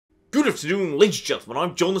Good afternoon, ladies and gentlemen,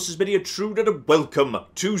 I'm John, this is Media Trude, and welcome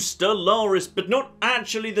to Stellaris, but not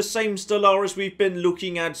actually the same Stellaris we've been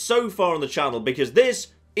looking at so far on the channel, because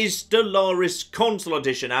this is Stellaris Console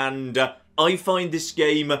Edition, and I find this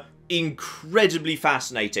game incredibly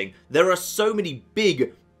fascinating. There are so many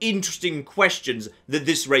big, interesting questions that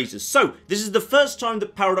this raises. So, this is the first time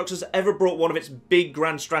that Paradox has ever brought one of its big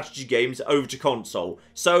grand strategy games over to console.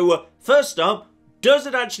 So, first up, does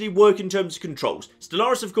it actually work in terms of controls?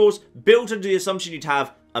 Stellaris, of course, built under the assumption you'd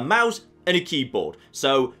have a mouse and a keyboard.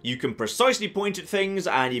 So you can precisely point at things,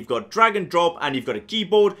 and you've got drag and drop, and you've got a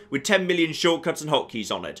keyboard with 10 million shortcuts and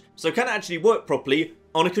hotkeys on it. So can it actually work properly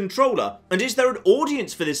on a controller? And is there an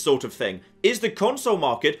audience for this sort of thing? Is the console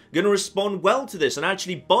market going to respond well to this and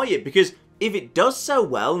actually buy it? Because if it does sell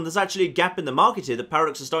well, and there's actually a gap in the market here that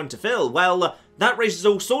Paradox is starting to fill, well, that raises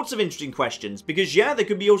all sorts of interesting questions. Because, yeah, there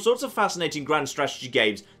could be all sorts of fascinating grand strategy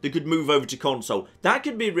games that could move over to console. That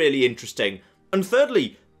could be really interesting. And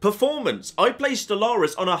thirdly, performance. I play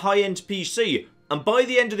Stellaris on a high-end PC, and by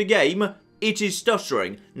the end of the game, it is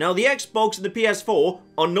stuttering. Now, the Xbox and the PS4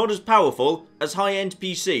 are not as powerful as high-end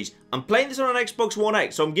PCs. I'm playing this on an Xbox One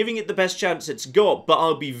X, so I'm giving it the best chance it's got, but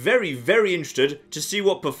I'll be very, very interested to see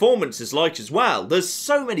what performance is like as well. There's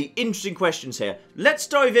so many interesting questions here. Let's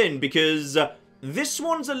dive in, because this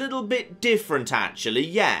one's a little bit different, actually,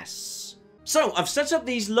 yes. So, I've set up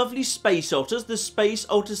these lovely space otters, the Space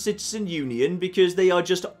Otter Citizen Union, because they are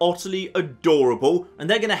just utterly adorable, and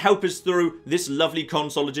they're going to help us through this lovely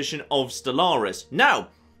console edition of Stellaris. Now,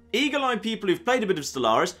 eagle-eyed people who've played a bit of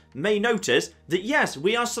Stellaris may notice that yes,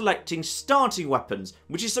 we are selecting starting weapons,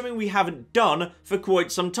 which is something we haven't done for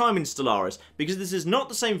quite some time in Stellaris, because this is not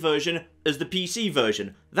the same version as the PC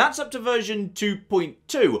version. That's up to version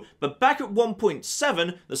 2.2, but back at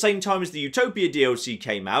 1.7, the same time as the Utopia DLC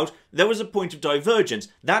came out, there was a point of divergence.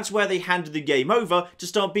 That's where they handed the game over to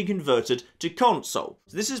start being converted to console.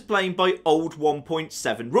 So this is playing by old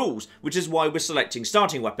 1.7 rules, which is why we're selecting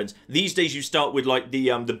starting weapons. These days you start with like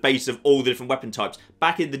the base of all the different weapon types.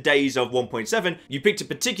 Back in the days of 1.7, you picked a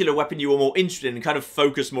particular weapon you were more interested in and kind of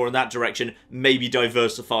focused more in that direction, maybe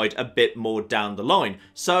diversified a bit more down the line.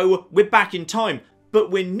 So we're back in time. But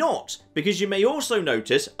we're not, because you may also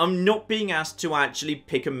notice I'm not being asked to actually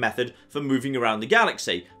pick a method for moving around the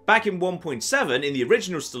galaxy. Back in 1.7, in the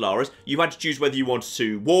original Stellaris, you had to choose whether you wanted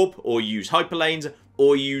to warp, or use hyperlanes,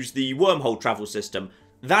 or use the wormhole travel system.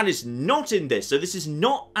 That is not in this, so this is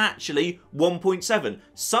not actually 1.7.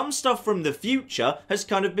 Some stuff from the future has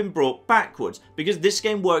kind of been brought backwards, because this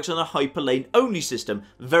game works on a hyperlane only system,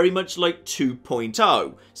 very much like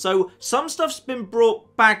 2.0. So some stuff's been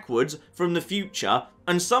brought backwards from the future,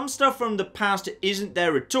 and some stuff from the past isn't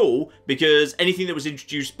there at all, because anything that was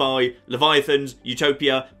introduced by Leviathans,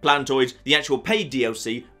 Utopia, Planetoids, the actual paid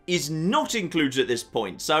DLC, is not included at this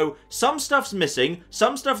point. So some stuff's missing,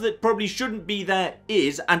 some stuff that probably shouldn't be there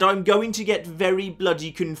is, and I'm going to get very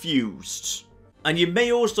bloody confused. And you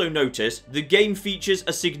may also notice the game features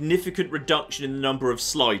a significant reduction in the number of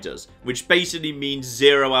sliders, which basically means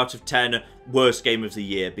 0 out of 10 worst game of the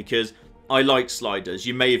year, because I like sliders.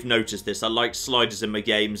 You may have noticed this. I like sliders in my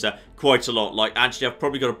games quite a lot. Like, actually, I've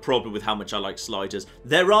probably got a problem with how much I like sliders.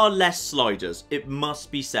 There are less sliders, it must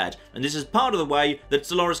be said. And this is part of the way that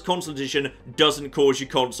Stellaris Console Edition doesn't cause your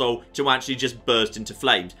console to actually just burst into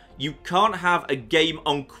flames. You can't have a game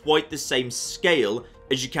on quite the same scale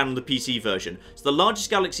as you can on the PC version. So the largest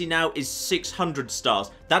galaxy now is 600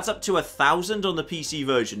 stars. That's up to 1,000 on the PC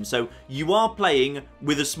version. So you are playing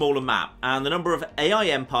with a smaller map. And the number of AI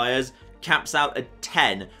empires caps out at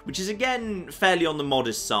 10, which is again fairly on the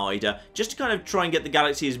modest side. Just to kind of try and get the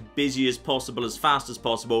galaxy as busy as possible, as fast as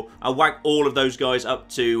possible, I'll whack all of those guys up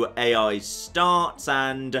to AI starts,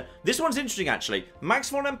 and this one's interesting actually.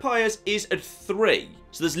 Max Fallen Empires is at 3.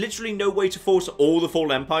 So there's literally no way to force all the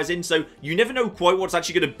Fallen Empires in, so you never know quite what's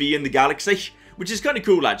actually going to be in the galaxy, which is kind of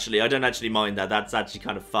cool actually. I don't actually mind that. That's actually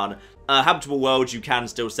kind of fun. Habitable worlds you can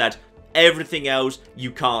still set. Everything else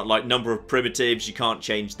you can't, like number of primitives, you can't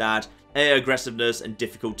change that. Aggressiveness and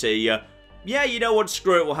difficulty. Yeah, you know what,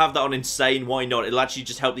 screw it, we'll have that on insane, why not? It'll actually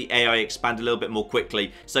just help the AI expand a little bit more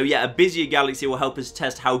quickly. So yeah, a busier galaxy will help us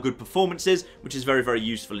test how good performance is, which is very, very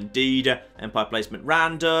useful indeed. Empire placement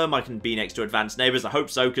random, I can be next to advanced neighbours, I hope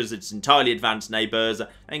so, because it's entirely advanced neighbours.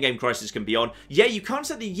 Endgame crisis can be on. Yeah, you can't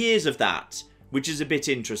set the years of that, which is a bit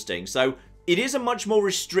interesting. So it is a much more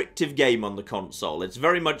restrictive game on the console. It's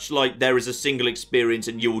very much like there is a single experience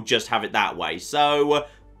and you'll just have it that way. So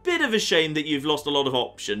bit of a shame that you've lost a lot of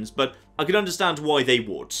options, but I can understand why they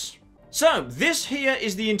would. So, this here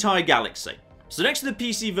is the entire galaxy. So next to the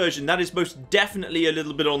PC version, that is most definitely a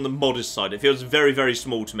little bit on the modest side. It feels very, very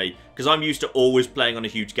small to me, because I'm used to always playing on a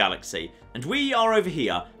huge galaxy. And we are over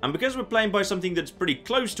here, and because we're playing by something that's pretty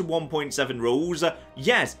close to 1.7 rules,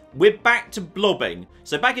 yes, we're back to blobbing.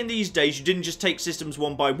 So back in these days, you didn't just take systems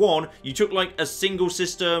one by one, you took like a single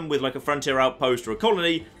system with like a frontier outpost or a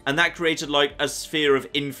colony, and that created like a sphere of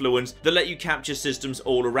influence that let you capture systems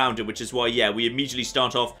all around it, which is why, yeah, we immediately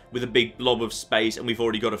start off with a big blob of space, and we've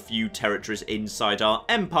already got a few territories inside our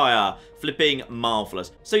empire. Flipping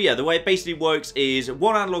marvellous. So yeah, the way it basically works is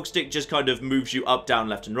one analog stick just kind of moves you up, down,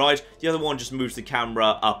 left and right. The other one just moves the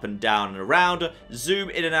camera up and down and around.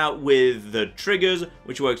 Zoom in and out with the triggers,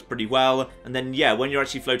 which works pretty well. And then yeah, when you're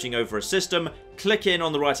actually floating over a system, click in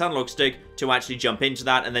on the right analog stick to actually jump into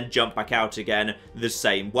that and then jump back out again the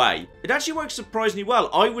same way. It actually works surprisingly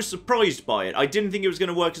well. I was surprised by it. I didn't think it was going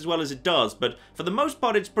to work as well as it does, but for the most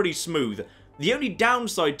part it's pretty smooth. The only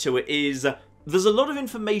downside to it is there's a lot of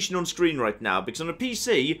information on screen right now, because on a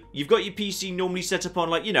PC, you've got your PC normally set up on,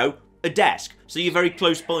 like, you know, a desk. So you're very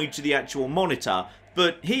close by to the actual monitor.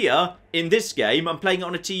 But here, in this game, I'm playing it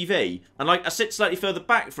on a TV. And, like, I sit slightly further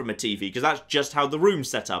back from a TV, because that's just how the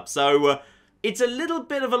room's set up. So, it's a little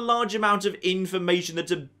bit of a large amount of information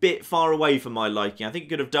that's a bit far away from my liking. I think it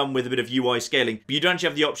could have done with a bit of UI scaling, but you don't actually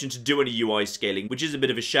have the option to do any UI scaling, which is a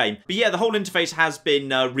bit of a shame. But yeah, the whole interface has been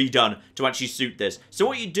redone to actually suit this. So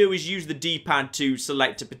what you do is use the D-pad to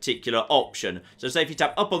select a particular option. So say if you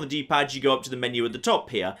tap up on the D-pad, you go up to the menu at the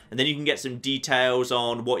top here, and then you can get some details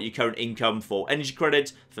on what your current income for energy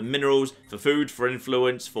credits, for minerals, for food, for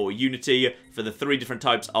influence, for unity, for the 3 different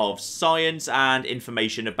types of science, and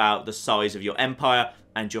information about the size of your empire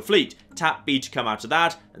and your fleet. Tap B to come out of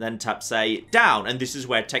that, and then tap, say, down, and this is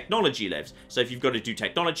where technology lives. So if you've got to do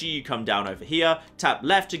technology, you come down over here, tap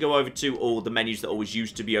left to go over to all the menus that always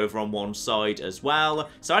used to be over on one side as well.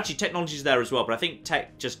 So actually technology's there as well, but I think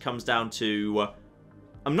tech just comes down to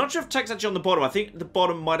I'm not sure if tech's actually on the bottom. I think the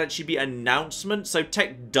bottom might actually be announcement. So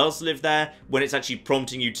tech does live there when it's actually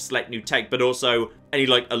prompting you to select new tech, but also any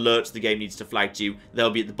like alerts the game needs to flag to you,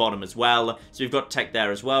 they'll be at the bottom as well. So we've got tech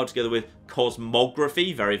there as well, together with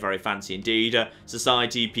cosmography, very, very fancy indeed,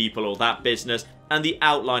 society, people, all that business, and the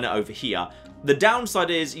outliner over here. The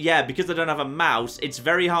downside is, yeah, because I don't have a mouse, it's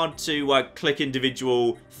very hard to click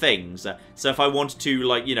individual things. So if I wanted to,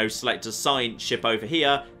 like, you know, select a science ship over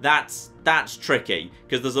here, that's tricky,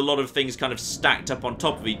 because there's a lot of things kind of stacked up on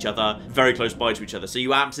top of each other, very close by to each other. So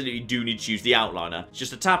you absolutely do need to use the outliner. It's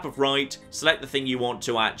just a tap of right, select the thing you want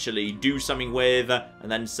to actually do something with,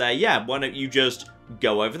 and then say, yeah, why don't you just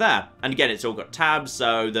go over there. And again, it's all got tabs,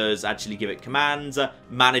 so there's actually give it commands,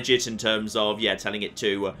 manage it in terms of, yeah, telling it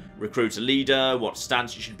to recruit a leader, what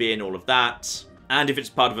stance you should be in, all of that. And if it's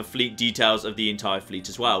part of a fleet, details of the entire fleet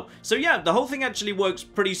as well. So yeah, the whole thing actually works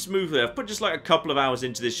pretty smoothly. I've put just like a couple of hours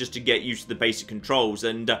into this just to get used to the basic controls,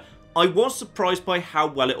 and I was surprised by how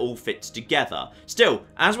well it all fits together. Still,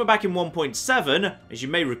 as we're back in 1.7, as you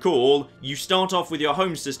may recall, you start off with your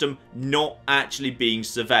home system not actually being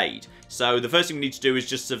surveyed. So the first thing we need to do is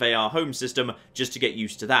just survey our home system just to get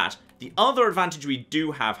used to that. The other advantage we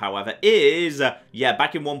do have, however, is, yeah,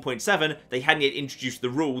 back in 1.7, they hadn't yet introduced the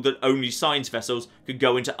rule that only science vessels could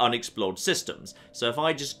go into unexplored systems. So if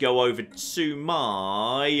I just go over to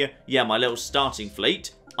my little starting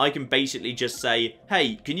fleet, I can basically just say,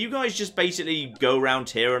 hey, can you guys just basically go around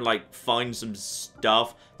here and, like, find some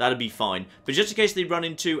stuff? That'd be fine. But just in case they run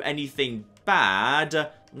into anything bad,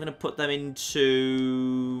 I'm going to put them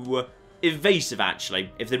into evasive,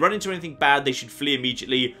 actually. If they run into anything bad, they should flee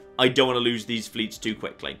immediately. I don't want to lose these fleets too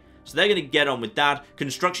quickly. So they're going to get on with that.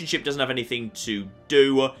 Construction ship doesn't have anything to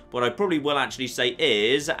do. What I probably will actually say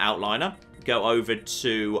is outliner. Go over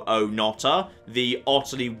to Onota, the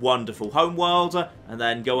utterly wonderful homeworld, and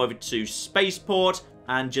then go over to Spaceport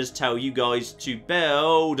and just tell you guys to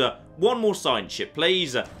build one more science ship,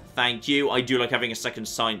 please. Thank you. I do like having a second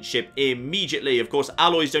science ship immediately. Of course,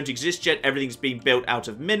 alloys don't exist yet. Everything's being built out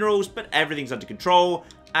of minerals, but everything's under control.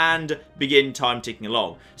 And begin time ticking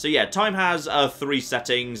along. So yeah, time has 3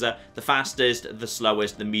 settings. The fastest, the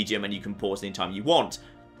slowest, the medium, and you can pause any time you want.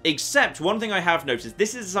 Except, one thing I have noticed,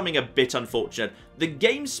 this is something a bit unfortunate. The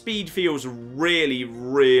game speed feels really,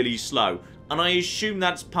 really slow. And I assume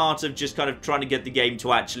that's part of just kind of trying to get the game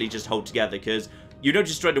to actually just hold together, because you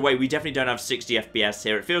notice straight away we definitely don't have 60 FPS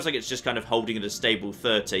here. It feels like it's just kind of holding at a stable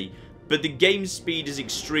 30. But the game speed is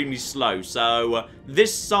extremely slow. So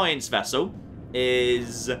this science vessel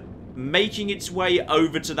is making its way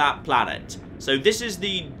over to that planet. So this is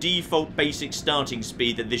the default basic starting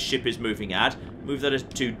speed that this ship is moving at. Move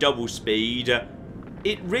that to double speed.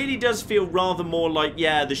 it really does feel rather more like,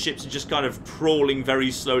 yeah, the ships are just kind of crawling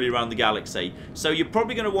very slowly around the galaxy. So you're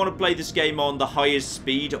probably going to want to play this game on the highest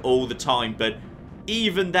speed all the time, but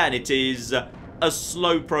even then it is a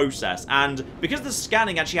slow process. And because the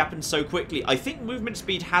scanning actually happens so quickly, I think movement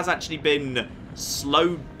speed has actually been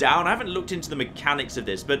slowed down. I haven't looked into the mechanics of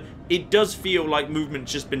this, but it does feel like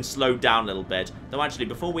movement's just been slowed down a little bit. Though actually,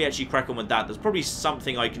 before we actually crack on with that, there's probably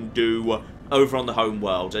something I can do over on the home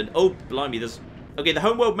world. And oh, blimey, there's... Okay, the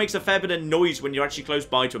home world makes a fair bit of noise when you're actually close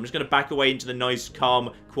by to it. I'm just going to back away into the nice,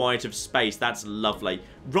 calm, quiet of space. That's lovely.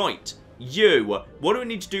 Right, what do we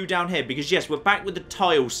need to do down here? Because, yes, we're back with the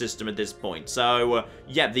tile system at this point. So,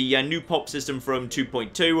 yeah, the new pop system from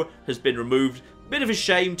 2.2 has been removed. Bit of a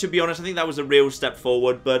shame, to be honest. I think that was a real step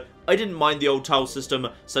forward, but I didn't mind the old tile system,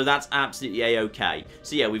 so that's absolutely a-okay.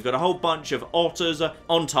 So yeah, we've got a whole bunch of otters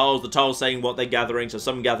on tiles, the tiles saying what they're gathering, so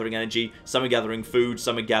some are gathering energy, some are gathering food,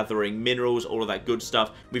 some are gathering minerals, all of that good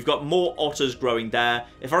stuff. We've got more otters growing there.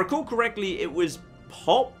 If I recall correctly, it was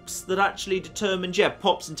pops that actually determined, yeah,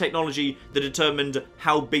 pops and technology that determined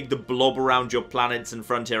how big the blob around your planets and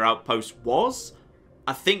frontier outposts was.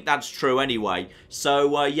 I think that's true anyway.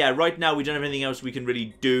 So, yeah, right now we don't have anything else we can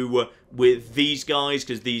really do with these guys,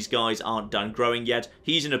 because these guys aren't done growing yet.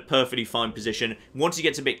 He's in a perfectly fine position. Once he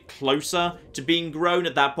gets a bit closer to being grown,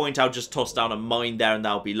 at that point I'll just toss down a mine there and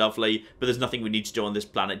that'll be lovely. But there's nothing we need to do on this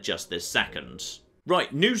planet just this second.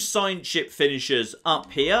 Right, new science ship finishers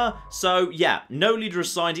up here. So, yeah, no leader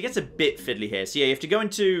assigned. It gets a bit fiddly here. So, yeah, you have to go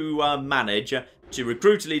into manage to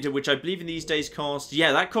recruit a leader, which I believe in these days costs...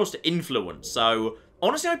 Yeah, that costs influence. So...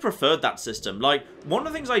 honestly, I preferred that system. Like, one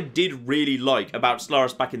of the things I did really like about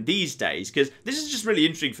Stellaris back in these days, because this is just really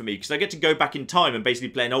interesting for me, because I get to go back in time and basically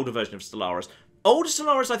play an older version of Stellaris. Older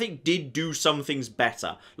Stellaris, I think, did do some things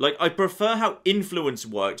better. Like, I prefer how influence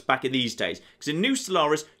worked back in these days. Because in new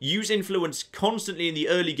Stellaris, you use influence constantly in the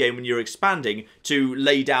early game when you're expanding to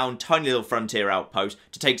lay down tiny little frontier outposts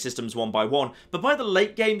to take systems one by one. But by the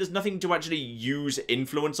late game, there's nothing to actually use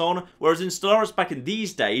influence on. Whereas in Stellaris back in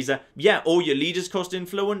these days, yeah, all your leaders cost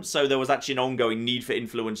influence, so there was actually an ongoing need for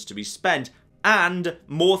influence to be spent. And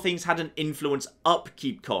more things had an influence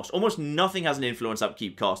upkeep cost. Almost nothing has an influence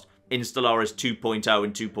upkeep cost in Stellaris 2.0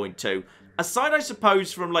 and 2.2. Aside, I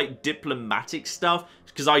suppose, from, like, diplomatic stuff,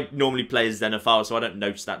 because I normally play as Xenophile, so I don't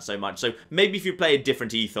notice that so much. So maybe if you play a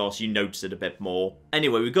different ethos, you notice it a bit more.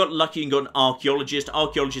 Anyway, we got lucky and got an archaeologist.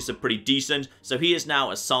 Archaeologists are pretty decent, so he is now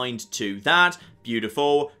assigned to that.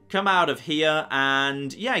 Beautiful. Come out of here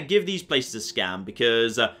and, yeah, give these places a scan,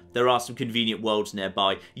 because there are some convenient worlds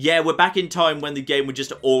nearby. Yeah, we're back in time when the game would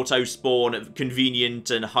just auto-spawn convenient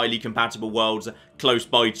and highly compatible worlds close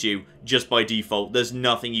by to you, just by default. There's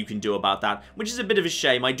nothing you can do about that, which is a bit of a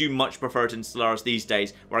shame. I do much prefer it in Stellaris these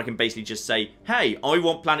days, where I can basically just say, hey, I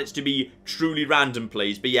want planets to be truly random,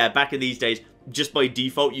 please. But yeah, back in these days, just by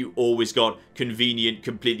default, you always got convenient,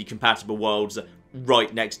 completely compatible worlds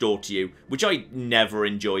right next door to you, which I never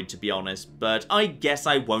enjoyed, to be honest, but I guess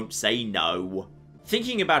I won't say no.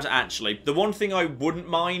 Thinking about it, actually, the one thing I wouldn't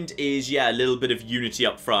mind is, yeah, a little bit of unity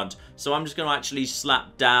up front. So I'm just going to actually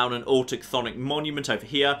slap down an autochthonic monument over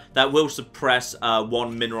here. That will suppress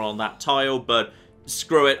one mineral on that tile, but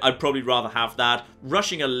screw it, I'd probably rather have that.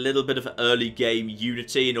 Rushing a little bit of early game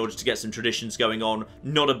unity in order to get some traditions going on,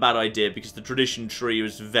 not a bad idea, because the tradition tree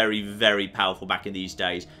was very, very powerful back in these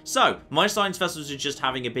days. So, my science vessels are just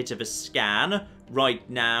having a bit of a scan right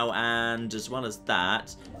now, and as well as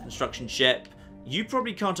that, construction ship, you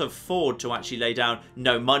probably can't afford to actually lay down.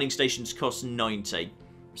 No, mining stations cost 90.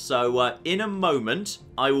 So, in a moment,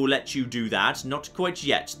 I will let you do that. Not quite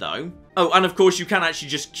yet, though. Oh, and of course, you can actually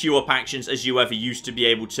just queue up actions as you ever used to be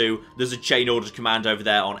able to. There's a chain orders command over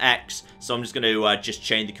there on X. So I'm just going to just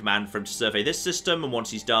chain the command for him to survey this system. And once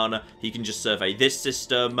he's done, he can just survey this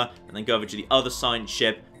system. And then go over to the other science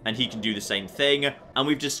ship. And he can do the same thing. And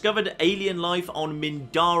we've discovered alien life on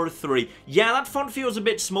Mindara 3. Yeah, that font feels a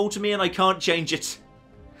bit small to me and I can't change it.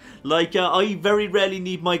 Like, I very rarely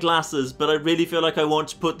need my glasses, but I really feel like I want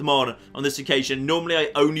to put them on this occasion. Normally, I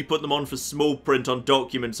only put them on for small print on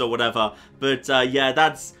documents or whatever. But, yeah,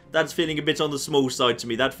 that's feeling a bit on the small side to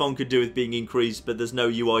me. That font could do with being increased, but there's no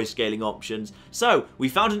UI scaling options. So, we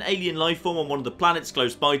found an alien life form on one of the planets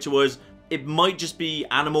close by to us. It might just be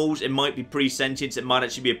animals, it might be pre-sentients, it might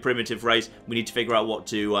actually be a primitive race we need to figure out what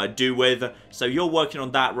to do with. So you're working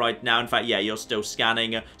on that right now. In fact, yeah, you're still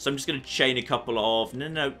scanning. So I'm just going to chain a couple of...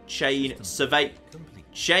 No, chain survey.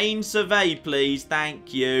 Chain survey, please.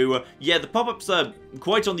 Thank you. Yeah, the pop-ups are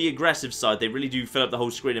quite on the aggressive side. They really do fill up the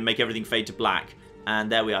whole screen and make everything fade to black. And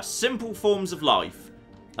there we are. Simple forms of life.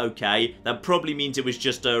 Okay, that probably means it was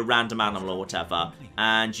just a random animal or whatever.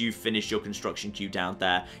 And you finished your construction queue down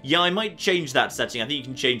there. Yeah, I might change that setting. I think you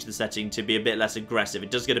can change the setting to be a bit less aggressive. It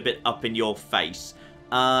does get a bit up in your face.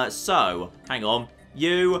 So, hang on.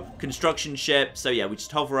 You, construction ship. So yeah, we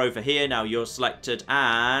just hover over here. Now you're selected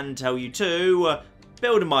and tell you to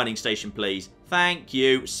build a mining station, please. Thank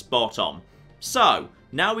you. Spot on. So,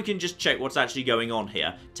 now we can just check what's actually going on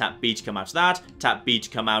here. Tap B to come out of that. Tap B to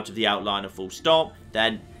come out of the outline of full stop.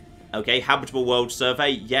 Then, okay, habitable world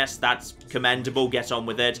survey. Yes, that's commendable. Get on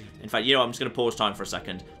with it. In fact, you know, I'm just going to pause time for a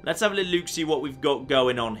second. Let's have a little look, see what we've got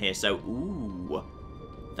going on here. So, ooh,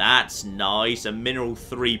 that's nice. A mineral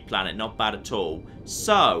 3 planet. Not bad at all.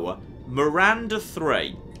 So, Miranda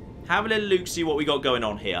 3. Have a little look, see what we got going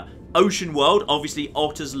on here. Ocean world. Obviously,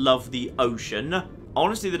 otters love the ocean.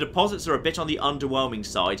 Honestly, the deposits are a bit on the underwhelming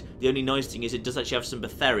side. The only nice thing is it does actually have some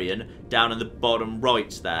Betharian down in the bottom right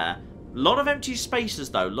there. A lot of empty spaces,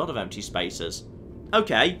 though. A lot of empty spaces.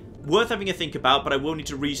 Okay, worth having a think about, but I will need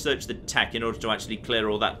to research the tech in order to actually clear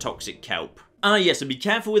all that toxic kelp. Ah, yes, and be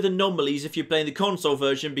careful with anomalies if you're playing the console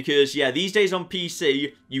version, because, yeah, these days on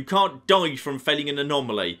PC, you can't die from failing an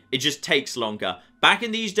anomaly. It just takes longer. Back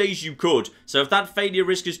in these days, you could. So if that failure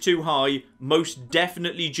risk is too high, most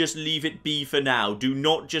definitely just leave it be for now. Do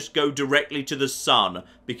not just go directly to the sun,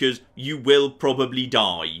 because you will probably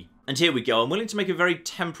die. And here we go. I'm willing to make a very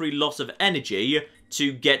temporary loss of energy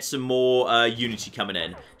to get some more unity coming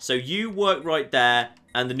in. So you work right there,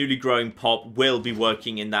 and the newly growing pop will be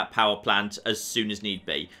working in that power plant as soon as need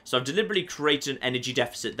be. So I've deliberately created an energy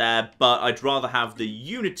deficit there, but I'd rather have the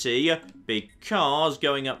unity, because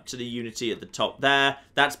going up to the unity at the top there,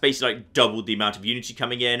 that's basically like double the amount of unity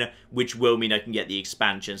coming in, which will mean I can get the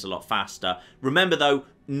expansions a lot faster. Remember though,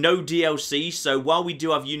 no DLC, so while we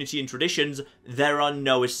do have Unity and Traditions, there are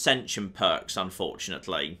no Ascension perks,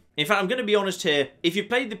 unfortunately. In fact, I'm going to be honest here, if you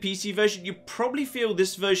played the PC version, you probably feel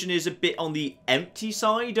this version is a bit on the empty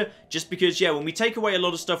side, just because, yeah, when we take away a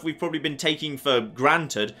lot of stuff we've probably been taking for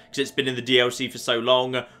granted, because it's been in the DLC for so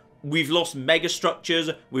long, we've lost mega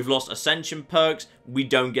structures, we've lost Ascension perks, we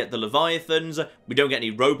don't get the Leviathans, we don't get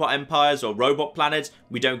any robot empires or robot planets,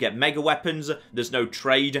 we don't get mega weapons, there's no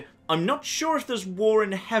trade. I'm not sure if there's War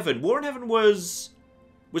in Heaven. War in Heaven was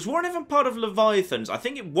War in Heaven part of Leviathans? I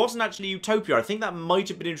think it wasn't actually Utopia. I think that might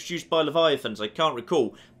have been introduced by Leviathans. I can't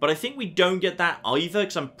recall. But I think we don't get that either,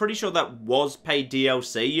 because I'm pretty sure that was paid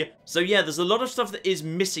DLC. So yeah, there's a lot of stuff that is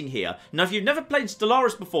missing here. Now, if you've never played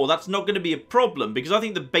Stellaris before, that's not going to be a problem, because I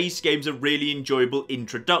think the base game's a really enjoyable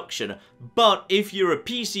introduction. But if you're a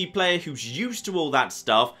PC player who's used to all that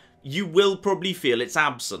stuff, you will probably feel its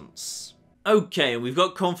absence. Okay, and we've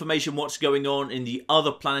got confirmation what's going on in the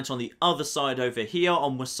other planet on the other side over here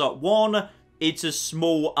on Wasat 1. It's a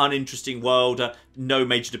small, uninteresting world, no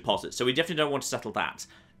major deposits, so we definitely don't want to settle that.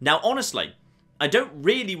 Now, honestly, I don't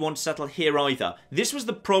really want to settle here either. This was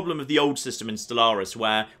the problem of the old system in Stellaris,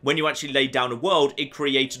 where when you actually laid down a world, it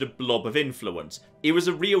created a blob of influence. It was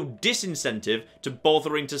a real disincentive to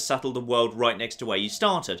bothering to settle the world right next to where you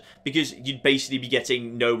started, because you'd basically be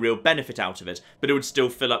getting no real benefit out of it, but it would still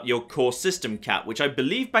fill up your core system cap, which I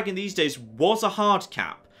believe back in these days was a hard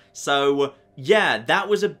cap. So yeah, that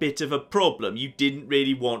was a bit of a problem. You didn't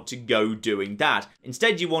really want to go doing that.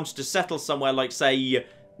 Instead, you wanted to settle somewhere like, say,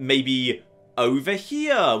 maybe over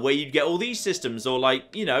here, where you'd get all these systems, or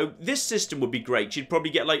like, you know, this system would be great. You'd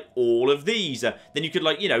probably get like all of these. Then you could,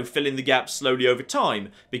 like, you know, fill in the gaps slowly over time,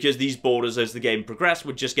 because these borders as the game progressed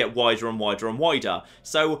would just get wider and wider and wider.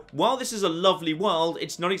 So while this is a lovely world,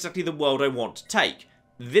 it's not exactly the world I want to take.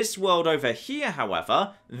 This world over here,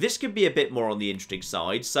 however, this could be a bit more on the interesting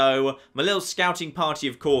side. So my little scouting party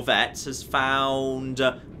of corvettes has found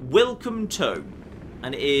Welcome 2,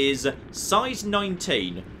 and it is size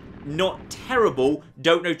 19. Not terrible,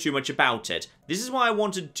 don't know too much about it. This is why I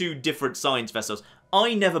wanted 2 different science vessels.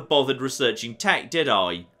 I never bothered researching tech, did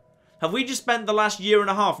I? Have we just spent the last year and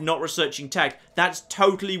a half not researching tech? That's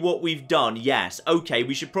totally what we've done, yes. Okay,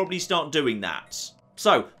 we should probably start doing that.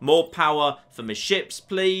 So, more power for my ships,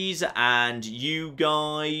 please. And you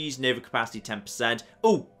guys, naval capacity 10%.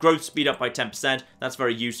 Oh, growth speed up by 10%. That's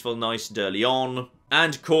very useful, nice and early on.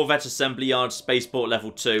 And Corvette Assembly Yard Spaceport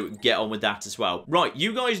Level 2, get on with that as well. Right,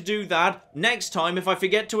 you guys do that. Next time, if I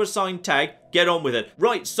forget to assign tag, get on with it.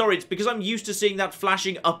 Right, sorry, it's because I'm used to seeing that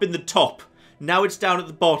flashing up in the top. Now it's down at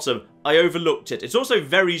the bottom. I overlooked it. It's also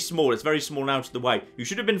very small. It's very small and out of the way. You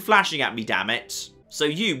should have been flashing at me, damn it. So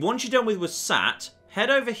you, once you're done with Wasat, head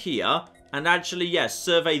over here and actually, yes,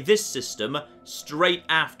 survey this system straight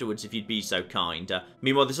afterwards if you'd be so kind.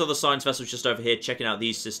 Meanwhile, this other science vessel's just over here checking out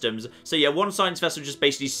these systems. So yeah, one science vessel just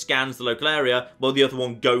basically scans the local area, while the other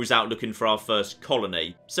one goes out looking for our first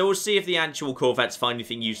colony. So we'll see if the actual corvettes find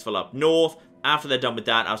anything useful up north. After they're done with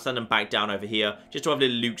that, I'll send them back down over here, just to have a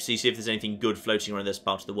little look-see, see if there's anything good floating around this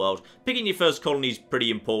part of the world. Picking your first colony is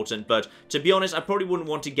pretty important, but to be honest, I probably wouldn't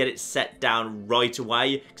want to get it set down right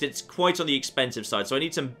away, because it's quite on the expensive side, so I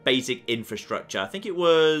need some basic infrastructure. I think it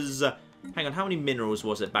was... hang on, how many minerals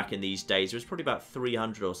was it back in these days? It was probably about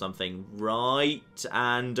 300 or something, right?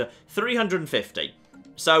 And 350.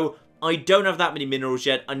 So... I don't have that many minerals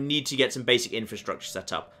yet. I need to get some basic infrastructure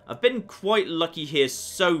set up. I've been quite lucky here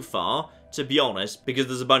so far, to be honest, because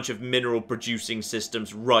there's a bunch of mineral producing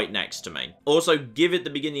systems right next to me. Also, give it the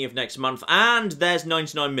beginning of next month, and there's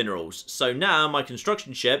 99 minerals. So now, my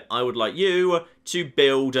construction ship, I would like you to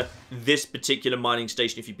build this particular mining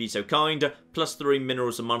station if you'd be so kind. Plus 3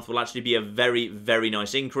 minerals a month will actually be a very, very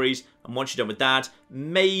nice increase. And once you're done with that,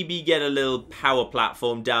 maybe get a little power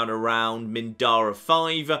platform down around Mindara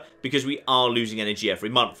 5, because we are losing energy every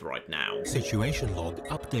month right now. Situation log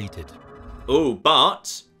updated. Oh,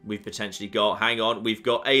 but we've potentially got, hang on, we've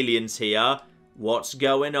got aliens here. What's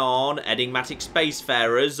going on? Enigmatic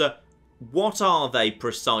spacefarers. What are they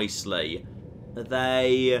precisely? Are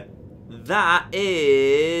they... That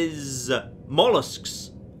is...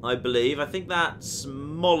 mollusks, I believe. I think that's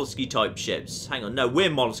mollusky type ships. Hang on, no, we're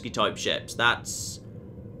mollusky type ships. That's...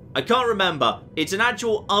 I can't remember. It's an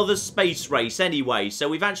actual other space race anyway, so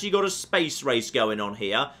we've actually got a space race going on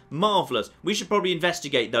here. Marvellous. We should probably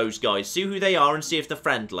investigate those guys, see who they are and see if they're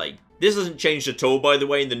friendly. This hasn't changed at all, by the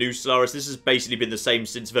way, in the new Stellaris. This has basically been the same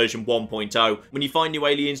since version 1.0. When you find new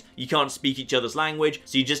aliens, you can't speak each other's language,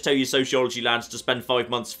 so you just tell your sociology lads to spend 5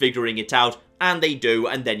 months figuring it out, and they do,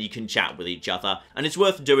 and then you can chat with each other. And it's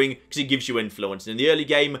worth doing, because it gives you influence. In the early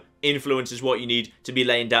game, influence is what you need to be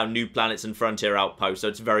laying down new planets and frontier outposts, so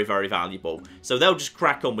it's very, very valuable. So they'll just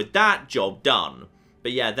crack on with that, job done.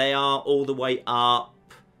 But yeah, they are all the way up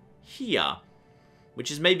here,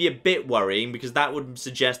 which is maybe a bit worrying, because that would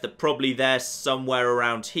suggest that probably they're somewhere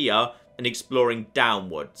around here and exploring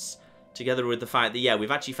downwards. Together with the fact that, yeah,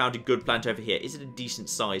 we've actually found a good planet over here. Is it a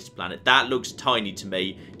decent-sized planet? That looks tiny to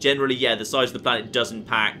me. Generally, yeah, the size of the planet does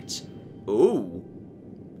impact... Ooh.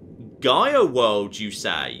 Gaia world, you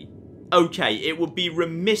say? Okay, it would be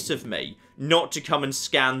remiss of me not to come and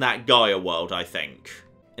scan that Gaia world, I think.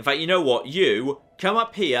 In fact, you know what? You... come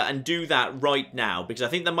up here and do that right now, because I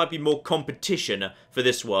think there might be more competition for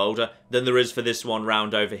this world than there is for this one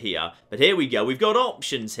round over here. But here we go. We've got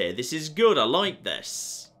options here. This is good. I like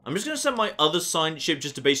this. I'm just going to send my other science ship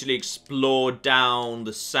just to basically explore down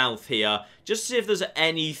the south here, just to see if there's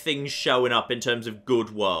anything showing up in terms of good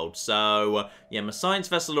world. So, yeah, my science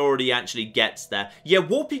vessel already actually gets there. Yeah,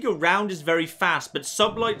 warping around is very fast, but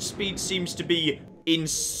sublight speed seems to be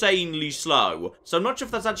insanely slow. So I'm not sure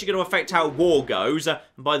if that's actually going to affect how war goes. And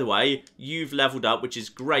by the way, you've leveled up, which is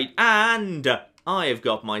great. And I have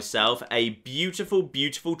got myself a beautiful,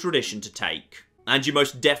 beautiful tradition to take. And you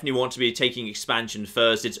most definitely want to be taking expansion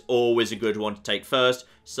first. It's always a good one to take first.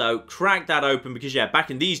 So crack that open, because yeah, back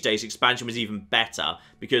in these days, expansion was even better,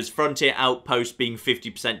 because Frontier Outpost being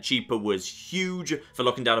 50% cheaper was huge for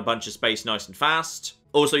locking down a bunch of space nice and fast.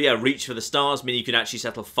 Also, yeah, reach for the stars, meaning you can actually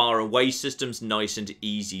settle far away systems, nice and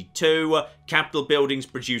easy too. Capital buildings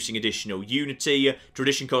producing additional unity.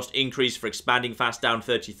 Tradition cost increase for expanding fast down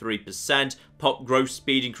 33%. Pop growth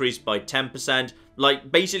speed increased by 10%.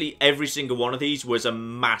 Like, basically every single one of these was a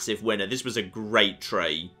massive winner. This was a great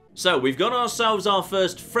tree. So, we've got ourselves our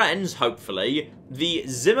first friends, hopefully, the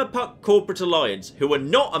Zimmerpuck Corporate Alliance, who are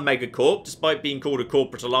not a megacorp, despite being called a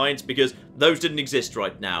corporate alliance, because those didn't exist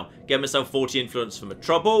right now. Get myself 40 influence from a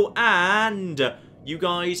trouble, and you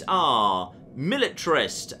guys are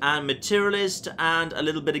militarist and materialist and a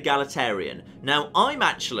little bit egalitarian. Now, I'm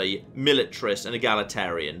actually militarist and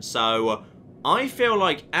egalitarian, so I feel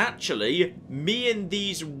like, actually, me and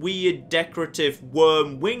these weird decorative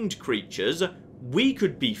worm-winged creatures, we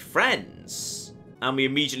could be friends. And we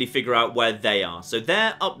immediately figure out where they are. So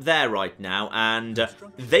they're up there right now, and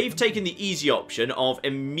they've taken the easy option of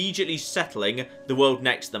immediately settling the world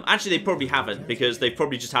next to them. Actually, they probably haven't, because they've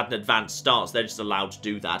probably just had an advanced start, so they're just allowed to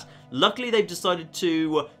do that. Luckily, they've decided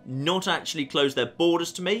to not actually close their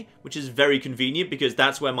borders to me, which is very convenient, because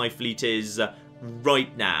that's where my fleet is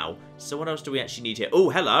right now. So what else do we actually need here? Oh,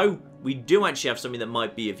 hello! We do actually have something that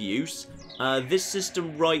might be of use. This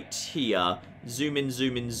system right here. Zoom in,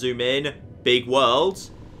 zoom in, zoom in. Big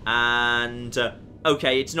world. And,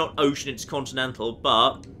 okay, it's not ocean, it's continental,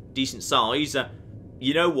 but decent size.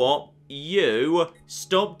 You know what? you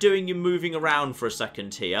stop doing your moving around for a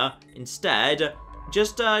second here. Instead,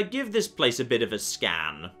 just give this place a bit of a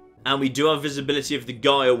scan. And we do have visibility of the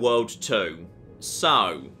Gaia world too.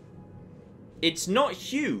 So, it's not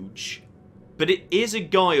huge, but it is a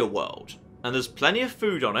Gaia world. And there's plenty of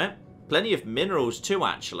food on it. Plenty of minerals too,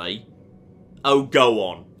 actually. Oh, go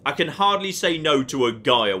on. I can hardly say no to a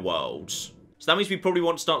Gaia world. So that means we probably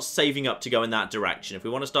want to start saving up to go in that direction. If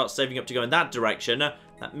we want to start saving up to go in that direction,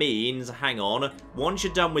 that means, hang on, once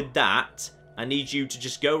you're done with that, I need you to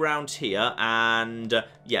just go around here and,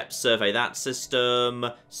 yep, survey that system,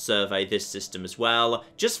 survey this system as well.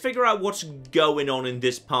 Just figure out what's going on in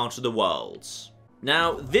this part of the world.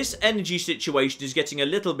 Now, this energy situation is getting a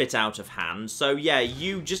little bit out of hand, so yeah,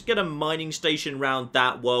 you just get a mining station around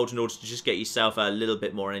that world in order to just get yourself a little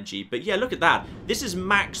bit more energy. But yeah, look at that. This is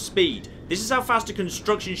max speed. This is how fast a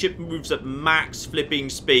construction ship moves at max flipping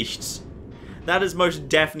speeds. That has most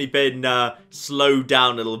definitely been slowed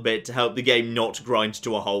down a little bit to help the game not grind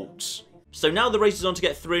to a halt. So now the race is on to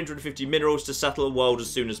get 350 minerals to settle the world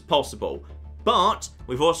as soon as possible. But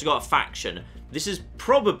we've also got a faction. This is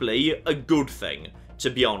probably a good thing, to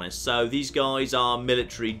be honest. So these guys are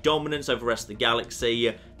military dominance over the rest of the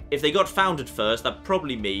galaxy. If they got founded first, that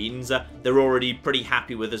probably means they're already pretty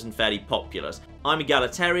happy with us and fairly populous. I'm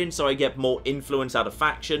egalitarian, so I get more influence out of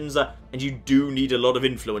factions, and you do need a lot of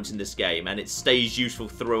influence in this game, and it stays useful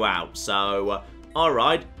throughout. So,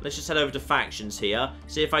 alright, let's just head over to factions here,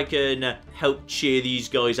 see if I can help cheer these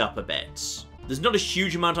guys up a bit. There's not a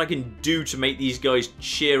huge amount I can do to make these guys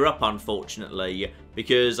cheer up, unfortunately,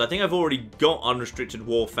 because I think I've already got unrestricted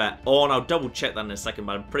warfare on. I'll double check that in a second,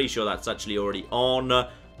 but I'm pretty sure that's actually already on.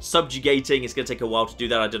 Subjugating, it's going to take a while to do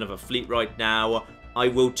that. I don't have a fleet right now. I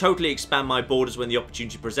will totally expand my borders when the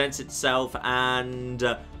opportunity presents itself,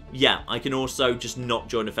 and yeah, I can also just not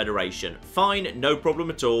join a federation. Fine, no problem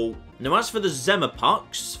at all. Now, as for the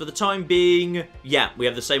Zemapux, for the time being, yeah, we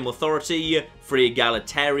have the same authority, free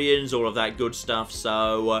egalitarians, all of that good stuff,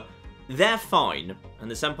 so they're fine. And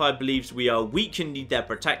this empire believes we are weak and need their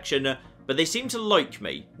protection, but they seem to like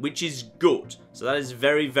me, which is good. So that is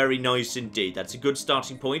very, very nice indeed. That's a good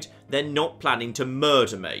starting point. They're not planning to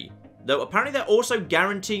murder me. Though apparently they're also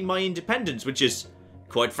guaranteeing my independence, which is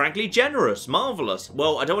quite frankly generous. Marvellous.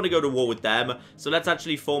 Well, I don't want to go to war with them, so let's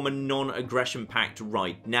actually form a non-aggression pact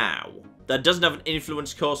right now. That doesn't have an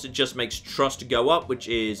influence cost, it just makes trust go up, which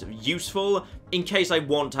is useful in case I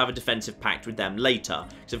want to have a defensive pact with them later.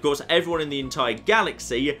 Because of course everyone in the entire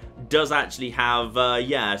galaxy does actually have,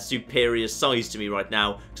 yeah, superior size to me right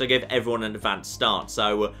now, because I gave everyone an advanced start,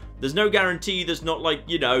 so there's no guarantee there's not, like,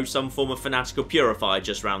 you know, some form of fanatical purifier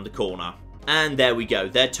just round the corner. And there we go,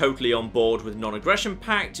 they're totally on board with non-aggression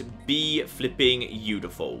pact. Be flipping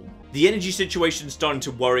beautiful. The energy situation's starting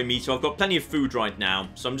to worry me, so I've got plenty of food right now.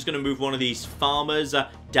 So I'm just going to move one of these farmers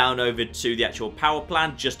down over to the actual power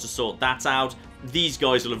plant just to sort that out. These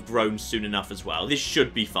guys will have grown soon enough as well. This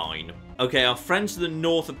should be fine. Okay, our friends to the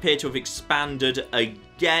north appear to have expanded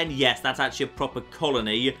again. Yes, that's actually a proper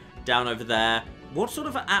colony down over there. What sort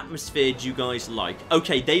of atmosphere do you guys like?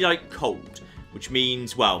 Okay, they like cold, which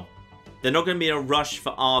means, well, they're not going to be in a rush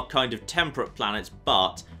for our kind of temperate planets,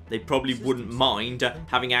 but they probably wouldn't mind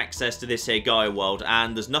having access to this here Gaia world,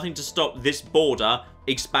 and there's nothing to stop this border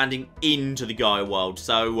expanding into the Gaia world,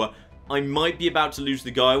 so I might be about to lose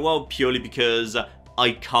the Gaia world purely because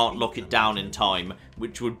I can't lock it down in time,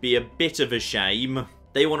 which would be a bit of a shame.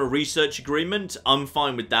 They want a research agreement. I'm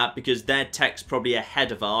fine with that because their tech's probably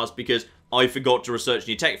ahead of ours because I forgot to research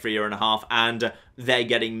new tech for a year and a half, and they're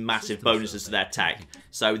getting massive bonuses to their tech.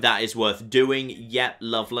 So that is worth doing. Yep,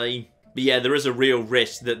 lovely. But yeah, there is a real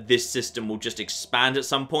risk that this system will just expand at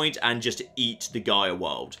some point and just eat the Gaia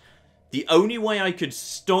world. The only way I could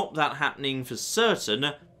stop that happening for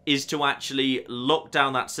certain is to actually lock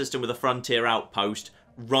down that system with a frontier outpost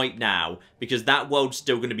right now, because that world's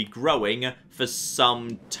still going to be growing for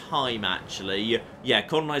some time, actually. Yeah,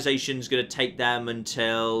 colonization's going to take them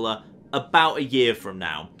until about a year from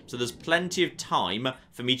now. So there's plenty of time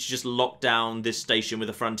for me to just lock down this station with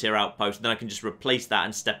a frontier outpost, and then I can just replace that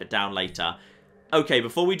and step it down later. Okay,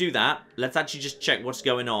 before we do that, let's actually just check what's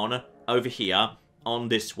going on over here on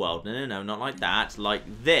this world. No, not like that. Like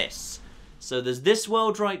this. So there's this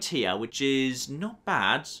world right here, which is not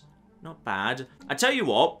bad. Not bad. I tell you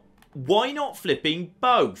what, why not flipping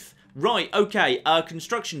both? Right, okay, a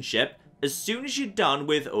construction ship. As soon as you're done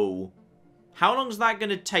with... Oh, how long is that going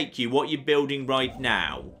to take you, what you're building right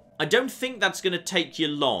now? I don't think that's going to take you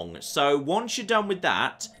long. So once you're done with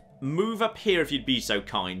that, move up here if you'd be so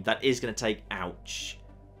kind. That is going to take, ouch,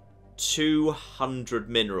 200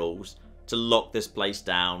 minerals to lock this place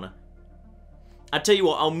down. I tell you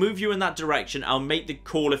what, I'll move you in that direction. I'll make the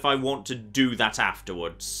call if I want to do that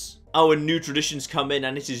afterwards. Oh, and new traditions come in,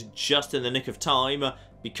 and it is just in the nick of time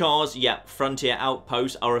because, yeah, frontier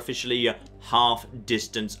outposts are officially half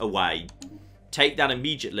distance away. Take that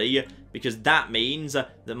immediately, because that means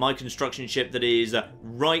that my construction ship that is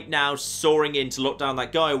right now soaring in to lock down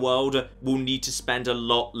that Gaia world will need to spend a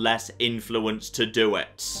lot less influence to do it.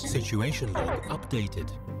 Situation log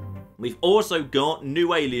updated. We've also got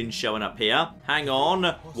new aliens showing up here. Hang on,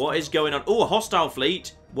 what is going on? Oh, a hostile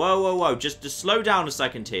fleet. Whoa, whoa, whoa, just to slow down a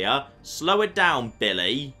second here. Slow it down,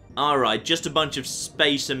 Billy. Alright, just a bunch of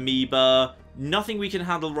space amoeba. Nothing we can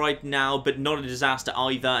handle right now, but not a disaster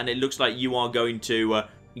either, and it looks like you are going to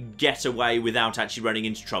get away without actually running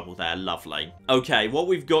into trouble there. Lovely. Okay, what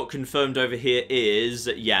we've got confirmed over here is,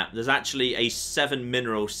 yeah, there's actually a 7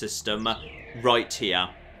 mineral system right here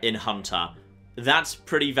in Hunter. That's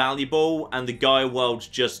pretty valuable, and the Gaia world's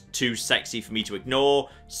just too sexy for me to ignore,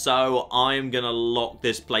 so I'm gonna lock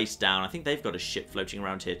this place down. I think they've got a ship floating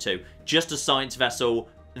around here too. Just a science vessel.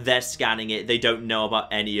 They're scanning it. They don't know about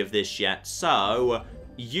any of this yet. So,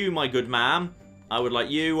 you, my good man, I would like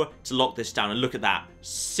you to lock this down. And look at that.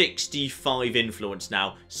 65 influence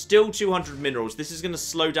now. Still 200 minerals. This is going to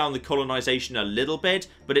slow down the colonization a little bit,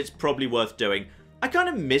 but it's probably worth doing. I kind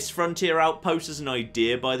of miss Frontier Outpost as an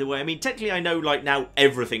idea, by the way. I mean, technically I know, like, now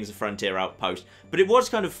everything's a Frontier Outpost. But it was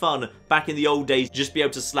kind of fun back in the old days just be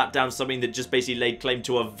able to slap down something that just basically laid claim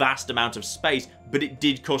to a vast amount of space, but it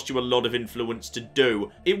did cost you a lot of influence to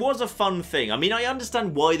do. It was a fun thing. I mean, I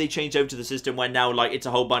understand why they changed over to the system where now, like, it's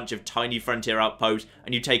a whole bunch of tiny Frontier Outposts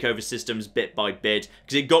and you take over systems bit by bit,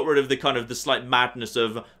 because it got rid of the kind of the slight madness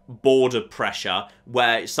of border pressure,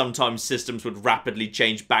 where sometimes systems would rapidly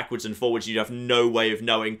change backwards and forwards. You'd have no way of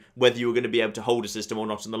knowing whether you were going to be able to hold a system or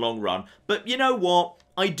not in the long run. But you know what?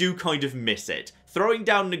 I do kind of miss it. Throwing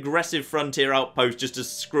down an aggressive Frontier Outpost just to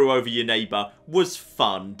screw over your neighbour was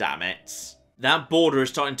fun, damn it. That border is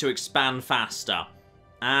starting to expand faster.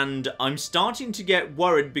 And I'm starting to get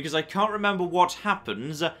worried because I can't remember what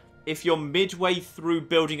happens if you're midway through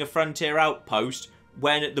building a Frontier Outpost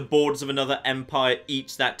when the borders of another empire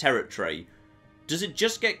eats that territory. Does it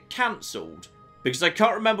just get cancelled? Because I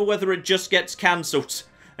can't remember whether it just gets cancelled.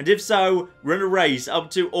 And if so, we're in a race up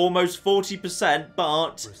to almost 40%,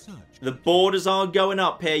 but the borders are going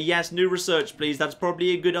up here. Yes, new research, please. That's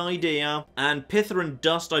probably a good idea. And Pither and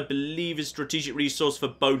Dust, I believe, is strategic resource for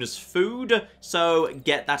bonus food. So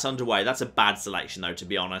get that underway. That's a bad selection, though, to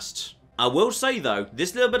be honest. I will say, though,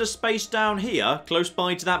 this little bit of space down here, close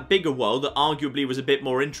by to that bigger world that arguably was a bit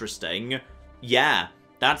more interesting, yeah,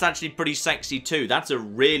 that's actually pretty sexy too. That's a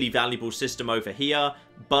really valuable system over here.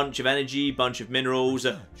 Bunch of energy, bunch of minerals.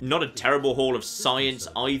 Not a terrible haul of science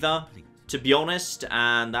either, to be honest.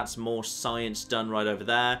 And that's more science done right over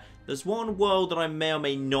there. There's one world that I may or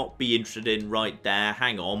may not be interested in right there.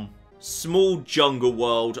 Hang on. Small jungle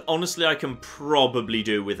world. Honestly, I can probably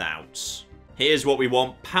do without. Here's what we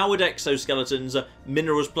want. Powered exoskeletons.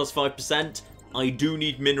 Minerals plus 5%. I do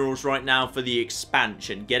need minerals right now for the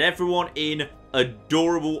expansion. Get everyone in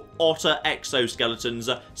adorable otter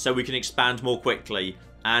exoskeletons so we can expand more quickly.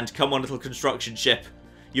 And come on, little construction ship.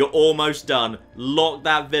 You're almost done. Lock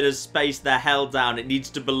that bit of space the hell down. It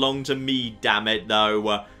needs to belong to me, damn it,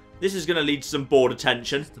 though. This is going to lead to some border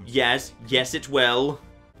tension. Yes, yes it will.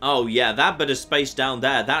 Oh yeah, that bit of space down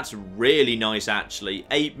there, that's really nice actually.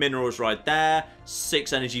 8 minerals right there,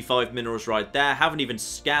 6 energy, 5 minerals right there. Haven't even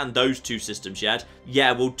scanned those two systems yet.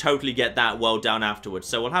 Yeah, we'll totally get that world down afterwards.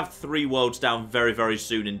 So we'll have 3 worlds down very, very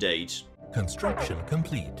soon indeed. Construction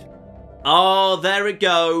complete. Oh, there it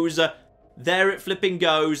goes. There it flipping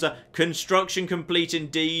goes. Construction complete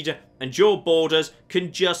indeed. And your borders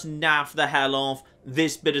can just naff the hell off.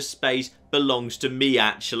 This bit of space belongs to me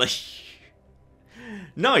actually.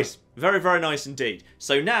 Nice. Very, very nice indeed.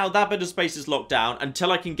 So now that bit of space is locked down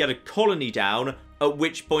until I can get a colony down, at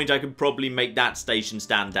which point I can probably make that station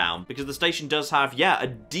stand down. Because the station does have, yeah, a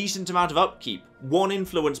decent amount of upkeep. 1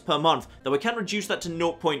 influence per month, though I can reduce that to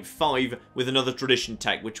 0.5 with another tradition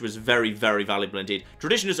tech, which was very, very valuable indeed.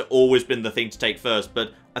 Tradition has always been the thing to take first,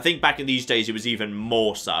 but I think back in these days it was even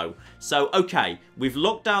more so. So, okay, we've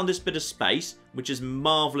locked down this bit of space, which is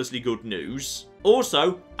marvellously good news.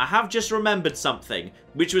 Also, I have just remembered something,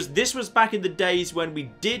 which was this was back in the days when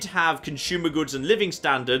we did have consumer goods and living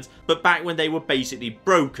standards, but back when they were basically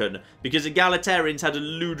broken, because egalitarians had a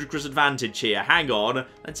ludicrous advantage here. Hang on,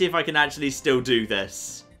 let's see if I can actually still do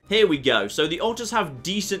this. Here we go. So the otters have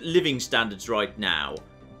decent living standards right now.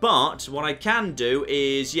 But what I can do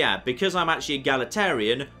is, yeah, because I'm actually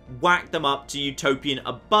egalitarian, whack them up to utopian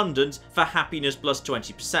abundance for happiness plus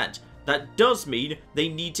 20%. That does mean they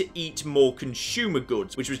need to eat more consumer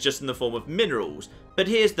goods, which was just in the form of minerals. But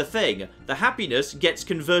here's the thing, the happiness gets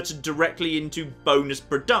converted directly into bonus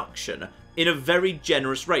production in a very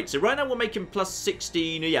generous rate. So right now we're making plus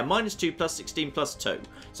 16, yeah, minus 2, plus 16, plus 2.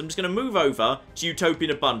 So I'm just going to move over to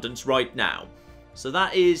Utopian Abundance right now. So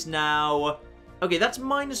that is now, okay, that's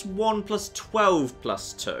minus 1 plus 12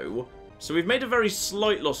 plus 2. So we've made a very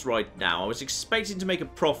slight loss right now. I was expecting to make a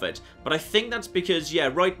profit, but I think that's because,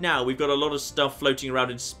 yeah, right now we've got a lot of stuff floating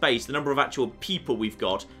around in space. The number of actual people we've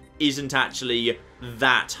got isn't actually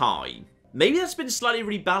that high. Maybe that's been slightly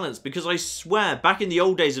rebalanced, because I swear, back in the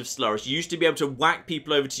old days of Stellaris, you used to be able to whack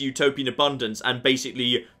people over to Utopian Abundance and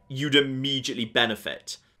basically you'd immediately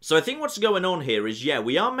benefit. So I think what's going on here is, yeah,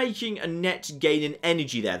 we are making a net gain in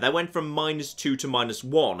energy there. That went from minus 2 to minus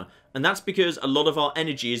 1. And that's because a lot of our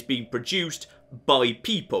energy is being produced by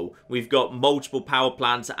people. We've got multiple power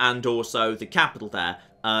plants and also the capital there.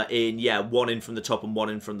 One in from the top and one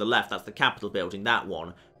in from the left. That's the capital building, that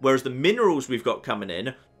one. Whereas the minerals we've got coming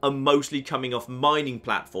in are mostly coming off mining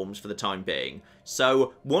platforms for the time being.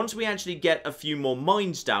 So once we actually get a few more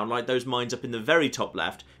mines down, like those mines up in the very top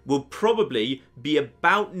left, we'll probably be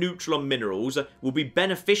about neutral on minerals, will be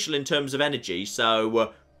beneficial in terms of energy,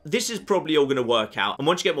 so this is probably all going to work out. And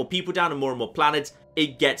once you get more people down and more planets,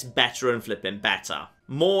 it gets better and flipping better.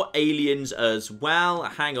 More aliens as well.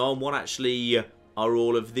 Hang on, what actually are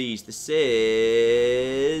all of these? This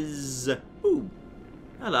is... Ooh,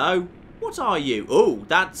 hello. What are you? Oh,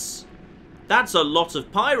 that's a lot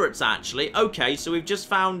of pirates, actually. Okay, so we've just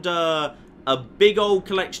found a big old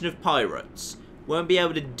collection of pirates. Won't be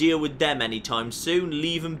able to deal with them anytime soon.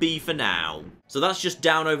 Leave them be for now. So that's just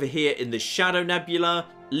down over here in the Shadow Nebula.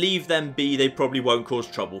 Leave them be. They probably won't cause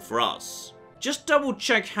trouble for us. Just double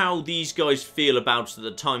check how these guys feel about us at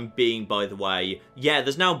the time being, by the way. Yeah,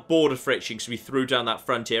 there's now border friction because we threw down that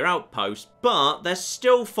frontier outpost, but they're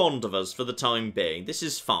still fond of us for the time being. This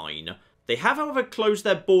is fine. They have, however, closed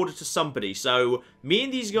their border to somebody, so me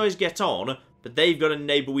and these guys get on, but they've got a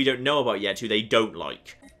neighbour we don't know about yet who they don't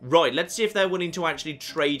like. Right, let's see if they're willing to actually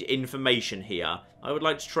trade information here. I would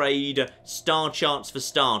like to trade star charts for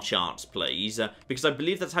star charts, please, because I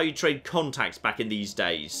believe that's how you trade contacts back in these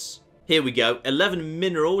days. Here we go. 11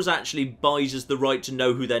 minerals actually buys us the right to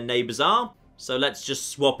know who their neighbours are. So let's just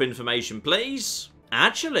swap information, please.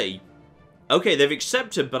 Actually, okay, they've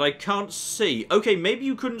accepted, but I can't see. Okay, maybe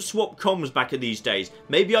you couldn't swap comms back in these days.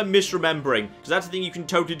 Maybe I'm misremembering, because that's the thing you can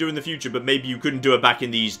totally do in the future, but maybe you couldn't do it back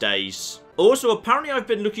in these days. Also, apparently I've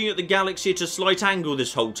been looking at the galaxy at a slight angle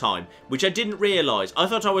this whole time, which I didn't realise. I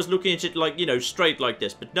thought I was looking at it like, you know, straight like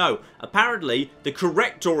this, but no. Apparently, the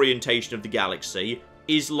correct orientation of the galaxy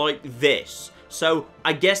is like this. So,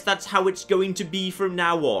 I guess that's how it's going to be from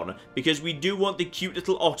now on, because we do want the cute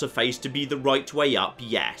little otter face to be the right way up,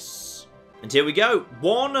 yes. And here we go.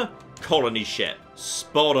 One colony ship.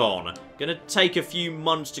 Spot on. Gonna take a few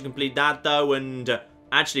months to complete that, though, and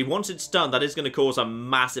actually, once it's done, that is going to cause a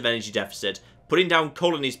massive energy deficit. Putting down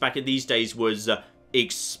colonies back in these days was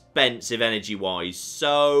expensive energy-wise.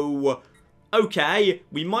 So, okay,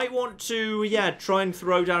 we might want to, yeah, try and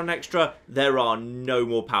throw down an extra. There are no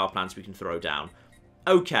more power plants we can throw down.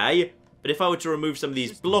 Okay, but if I were to remove some of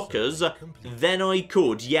these blockers, then I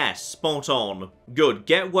could. Yes, spot on. Good,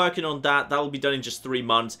 get working on that. That'll be done in just 3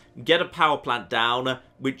 months. Get a power plant down,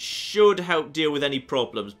 which should help deal with any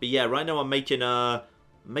problems. But yeah, right now I'm making a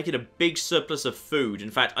big surplus of food.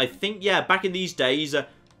 In fact, I think, yeah, back in these days,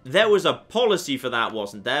 there was a policy for that,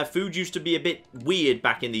 wasn't there? Food used to be a bit weird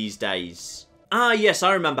back in these days. Ah, yes,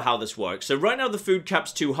 I remember how this works. So right now the food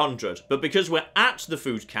cap's 200, but because we're at the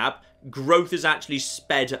food cap, growth is actually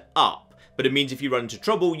sped up. But it means if you run into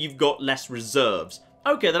trouble, you've got less reserves.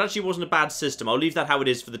 Okay, that actually wasn't a bad system. I'll leave that how it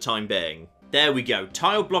is for the time being. There we go.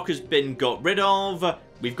 Tile block has been got rid of.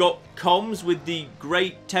 We've got comms with the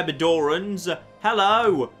great Tebedorans.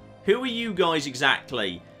 Hello! Who are you guys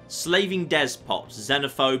exactly? Slaving despots,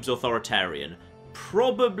 xenophobes, authoritarian.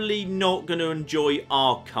 Probably not going to enjoy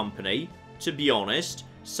our company, to be honest.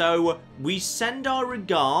 So, we send our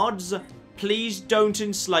regards. Please don't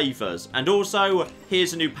enslave us. And also,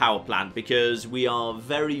 here's a new power plant, because we are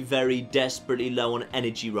very, very desperately low on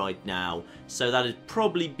energy right now. So that'd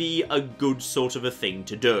probably be a good sort of a thing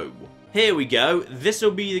to do. Here we go. This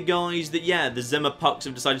will be the guys that, yeah, the Zimmer Pucks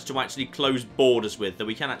have decided to actually close borders with, that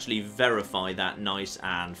we can actually verify that nice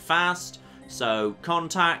and fast. So,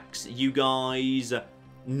 contacts, you guys.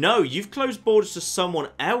 No, you've closed borders to someone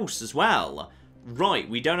else as well. Right,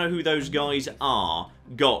 we don't know who those guys are.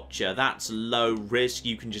 Gotcha, that's low risk.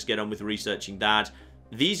 You can just get on with researching that.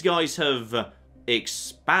 These guys have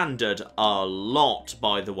expanded a lot,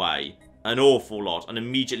 by the way. an awful lot and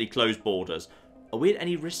immediately close borders. Are we at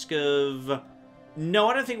any risk of... No,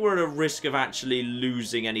 I don't think we're at a risk of actually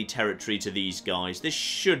losing any territory to these guys. This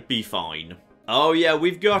should be fine. Oh yeah,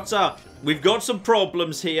 we've got some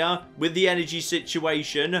problems here with the energy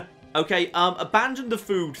situation. Okay, abandon the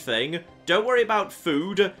food thing. Don't worry about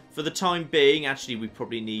food for the time being. Actually, we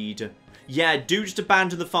probably need... Yeah, do just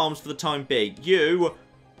abandon the farms for the time being. You,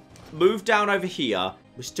 move down over here.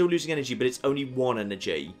 We're still losing energy, but it's only 1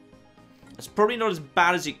 energy. It's probably not as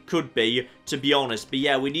bad as it could be, to be honest. But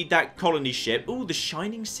yeah, we need that colony ship. Ooh, the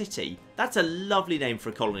Shining City. That's a lovely name for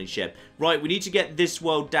a colony ship. Right, we need to get this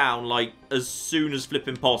world down, like, as soon as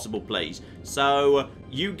flipping possible, please. So,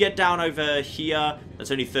 you get down over here.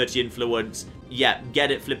 That's only 30 influence. Yeah, get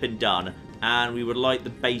it flipping done. And we would like the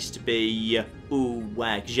base to be... Ooh,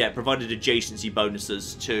 where? Because, yeah, it provided adjacency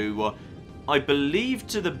bonuses to... I believe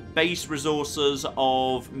to the base resources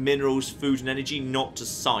of minerals, food, and energy, not to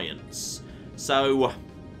science. So,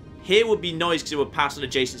 here would be nice because it would pass on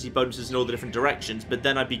adjacency bonuses in all the different directions, but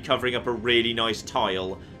then I'd be covering up a really nice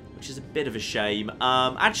tile, which is a bit of a shame.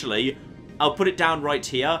 Actually, I'll put it down right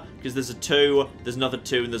here, because there's a 2, there's another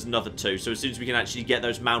 2, and there's another 2. So as soon as we can actually get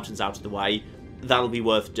those mountains out of the way, that'll be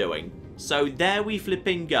worth doing. So there we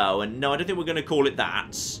flipping go, and no, I don't think we're going to call it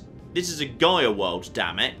that. This is a Gaia world,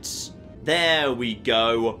 damn it. There we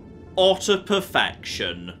go. Utter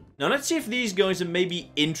perfection. Now let's see if these guys are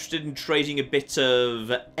maybe interested in trading a bit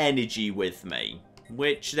of energy with me.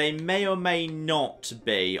 Which they may or may not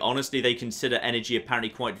be. Honestly, they consider energy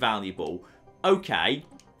apparently quite valuable. Okay.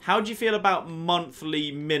 How do you feel about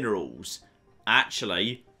monthly minerals?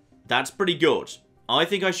 Actually, that's pretty good. I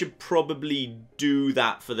think I should probably do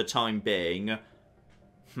that for the time being.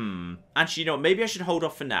 Actually, you know what? Maybe I should hold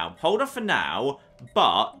off for now. Hold off for now,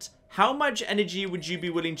 but... How much energy would you be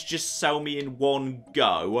willing to just sell me in one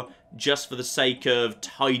go, just for the sake of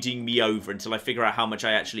tiding me over until I figure out how much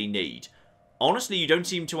I actually need? Honestly, you don't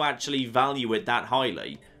seem to actually value it that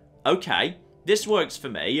highly. Okay, this works for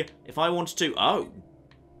me. If I wanted to... Oh,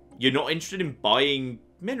 you're not interested in buying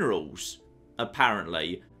minerals,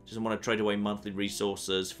 apparently. Doesn't want to trade away monthly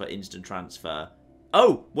resources for instant transfer.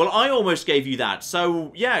 Oh, well, I almost gave you that.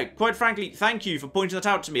 So, yeah, quite frankly, thank you for pointing that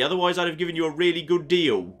out to me. Otherwise, I'd have given you a really good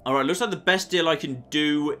deal. All right, looks like the best deal I can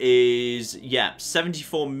do is, yeah,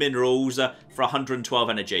 74 minerals for 112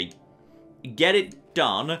 energy. Get it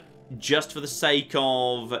done just for the sake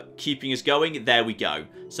of keeping us going. There we go.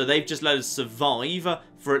 So they've just let us survive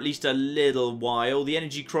for at least a little while. The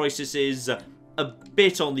energy crisis is... a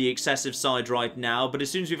bit on the excessive side right now, but as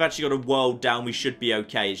soon as we've actually got a world down, we should be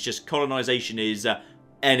okay. It's just colonization is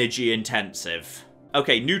energy intensive.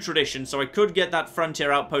 Okay, new tradition, so I could get that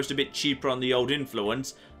frontier outpost a bit cheaper on the old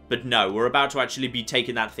influence, but no, we're about to actually be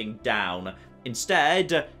taking that thing down.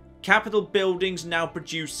 Instead, capital buildings now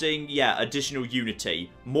producing, yeah, additional unity.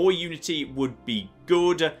 More unity would be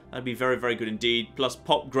good. That'd be very, very good indeed. Plus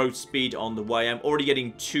pop growth speed on the way. I'm already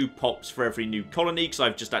getting 2 pops for every new colony because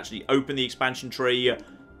I've just actually opened the expansion tree.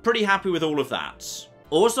 Pretty happy with all of that.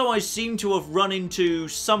 Also, I seem to have run into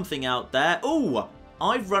something out there. Ooh,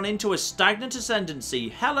 I've run into a stagnant ascendancy.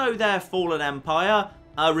 Hello there, Fallen Empire.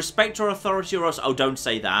 Respect our authority or else... Oh, don't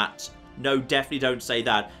say that. No, definitely don't say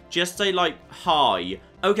that. Just say, like, hi.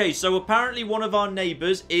 Okay, so apparently one of our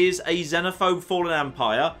neighbours is a xenophobe Fallen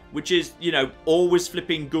Empire, which is, you know, always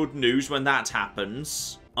flipping good news when that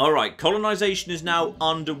happens. Alright, colonization is now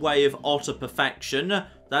underway of utter perfection.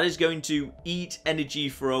 That is going to eat energy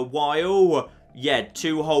for a while. Yeah,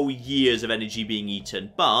 2 whole years of energy being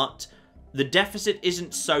eaten, but the deficit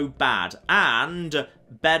isn't so bad. And,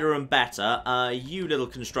 better and better, you little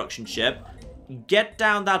construction ship... Get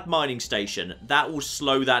down that mining station. That will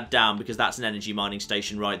slow that down because that's an energy mining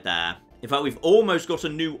station right there. In fact, we've almost got a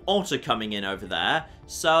new otter coming in over there.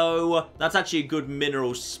 So, that's actually a good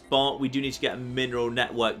mineral spot. We do need to get a mineral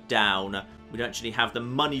network down. We don't actually have the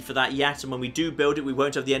money for that yet. And when we do build it, we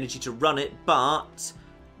won't have the energy to run it. But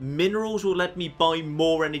minerals will let me buy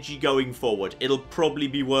more energy going forward. It'll probably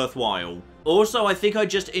be worthwhile. Also, I think I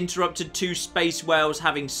just interrupted 2 space whales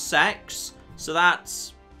having sex. So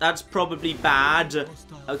that's probably bad.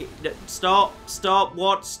 Okay, stop,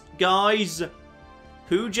 what? Guys?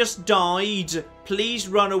 Who just died? Please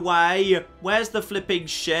run away. Where's the flipping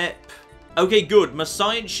ship? Okay, good. My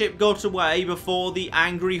science ship got away before the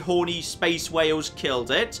angry, horny space whales killed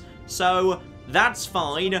it. So, that's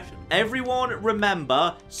fine. Everyone,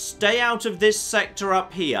 remember, stay out of this sector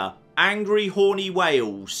up here. Angry, horny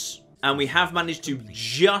whales. And we have managed to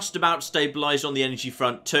just about stabilise on the energy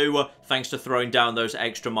front too, thanks to throwing down those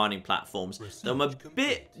extra mining platforms. Though I'm a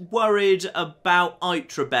bit worried about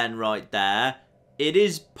Itraben right there. It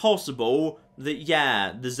is possible that,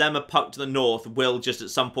 yeah, the Zemapuk to the north will just at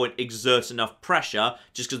some point exert enough pressure,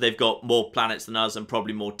 just because they've got more planets than us and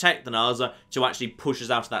probably more tech than us, to actually push us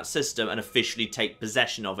out of that system and officially take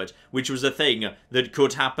possession of it, which was a thing that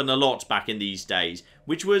could happen a lot back in these days,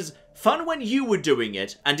 which was fun when you were doing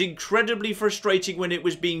it, and incredibly frustrating when it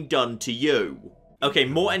was being done to you. Okay,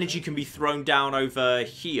 more energy can be thrown down over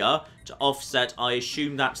here to offset. I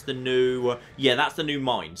assume that's the new... yeah, that's the new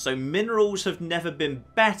mine. So minerals have never been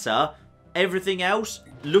better. Everything else,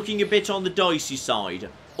 looking a bit on the dicey side.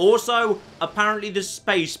 Also, apparently there's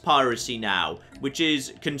space piracy now, which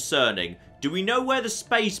is concerning. Do we know where the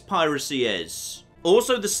space piracy is?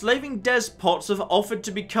 Also, the slaving despots have offered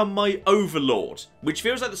to become my overlord, which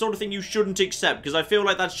feels like the sort of thing you shouldn't accept, because I feel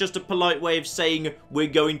like that's just a polite way of saying we're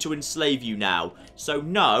going to enslave you now. So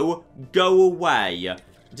no, go away.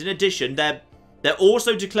 And in addition, they're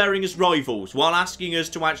also declaring us rivals while asking us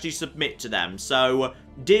to actually submit to them. So,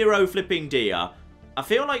 dear oh flipping dear, I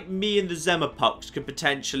feel like me and the Zemapuks could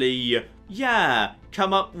potentially, yeah,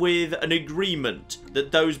 come up with an agreement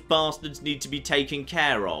that those bastards need to be taken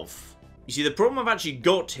care of. You see, the problem I've actually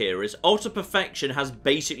got here is Otter Perfection has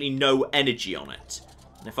basically no energy on it.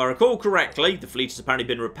 And if I recall correctly, the fleet has apparently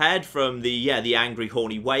been repaired from the angry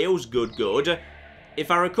horny whales. Good, good.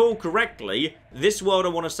 If I recall correctly, this world I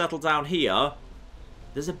want to settle down here,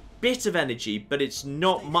 there's a bit of energy, but it's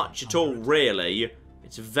not much at all, really.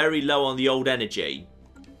 It's very low on the old energy.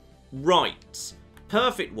 Right.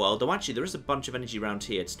 Perfect world. Though actually, there is a bunch of energy around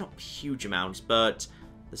here. It's not huge amounts, but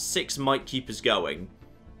the 6 might keep us going.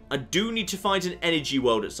 I do need to find an energy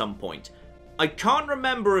world at some point. I can't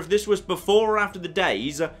remember if this was before or after the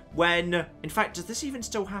days when... in fact, does this even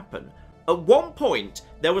still happen? At one point,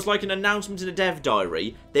 there was like an announcement in a dev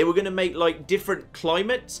diary. They were going to make like different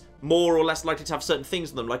climates more or less likely to have certain things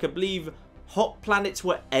in them. Like I believe hot planets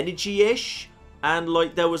were energy-ish. And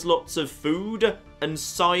like there was lots of food and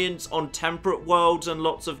science on temperate worlds and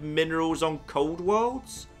lots of minerals on cold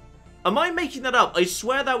worlds. Am I making that up? I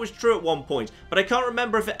swear that was true at one point, but I can't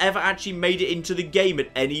remember if it ever actually made it into the game at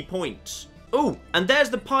any point. Oh, and there's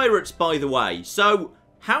the pirates, by the way. So,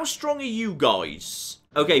 how strong are you guys?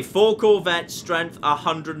 Okay, 4 corvettes, strength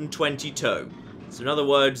 122. So in other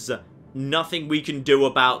words, nothing we can do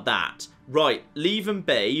about that. Right, leave them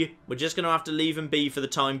be. We're just going to have to leave them be for the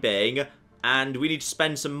time being. And we need to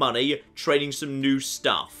spend some money training some new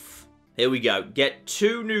stuff. Here we go. Get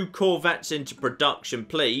 2 new corvettes into production,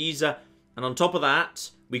 please. And on top of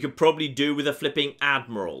that, we could probably do with a flipping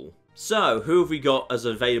admiral. So, who have we got as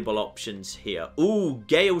available options here? Ooh,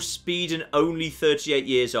 gale speed and only 38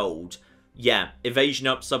 years old. Yeah, evasion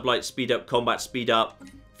up, sublight speed up, combat speed up.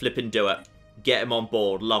 Flipping do it. Get him on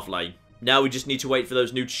board. Lovely. Now we just need to wait for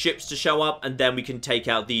those new ships to show up, and then we can take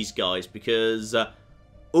out these guys, because...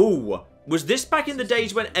 ooh... was this back in the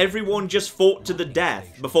days when everyone just fought to the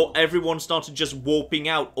death before everyone started just warping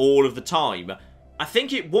out all of the time? I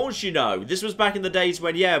think it was, you know. This was back in the days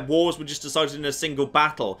when, yeah, wars were just decided in a single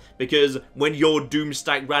battle. Because when your doom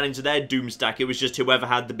stack ran into their doom stack, it was just whoever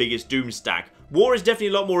had the biggest doom stack. War is definitely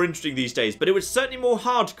a lot more interesting these days, but it was certainly more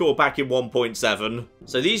hardcore back in 1.7.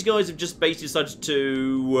 So these guys have just basically decided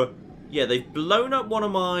to... yeah, they've blown up one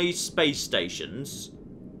of my space stations.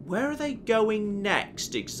 Where are they going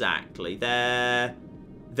next, exactly? They're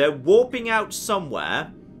warping out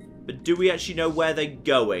somewhere, but do we actually know where they're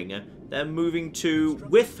going? They're moving to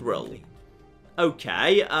Withrel.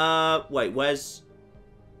 Okay, wait, where's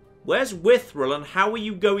Withrel, and how are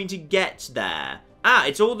you going to get there? Ah,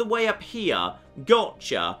 it's all the way up here.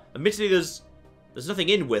 Gotcha. Admittedly, there's nothing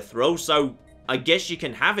in Withrel, so I guess you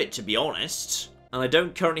can have it, to be honest. And I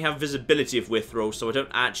don't currently have visibility of Withrel, so I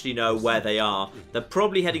don't actually know where they are. They're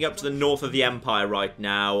probably heading up to the north of the Empire right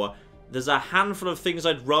now. There's a handful of things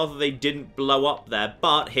I'd rather they didn't blow up there,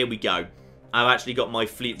 but here we go. I've actually got my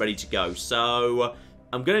fleet ready to go, so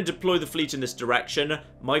I'm going to deploy the fleet in this direction.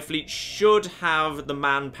 My fleet should have the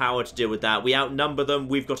manpower to deal with that. We outnumber them.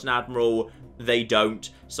 We've got an admiral. They don't.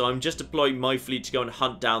 So I'm just deploying my fleet to go and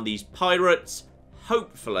hunt down these pirates.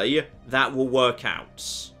 Hopefully, that will work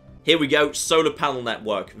out. Here we go, solar panel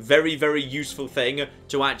network. Very, very useful thing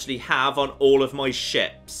to actually have on all of my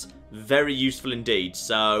ships. Very useful indeed.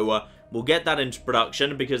 So, we'll get that into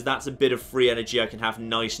production because that's a bit of free energy I can have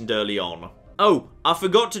nice and early on. Oh, I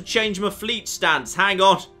forgot to change my fleet stance. Hang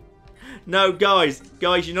on. No, guys,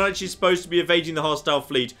 you're not actually supposed to be evading the hostile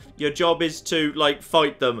fleet. Your job is to, like,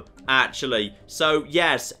 fight them, actually. So,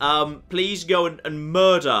 yes, please go and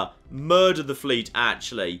murder the fleet,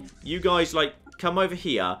 actually. You guys, like, come over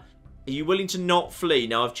here. Are you willing to not flee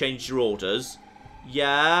now I've changed your orders?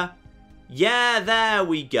 Yeah. Yeah, there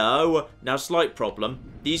we go. Now, slight problem.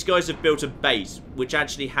 These guys have built a base, which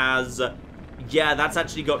actually has Yeah, that's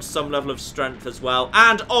actually got some level of strength as well.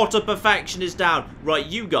 And Otter Perfection is down. Right,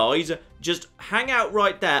 you guys, just hang out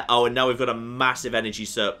right there. Oh, and now we've got a massive energy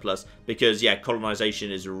surplus because, yeah,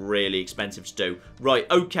 colonization is really expensive to do. Right,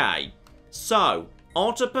 okay. So,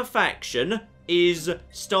 Otter Perfection is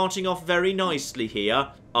starting off very nicely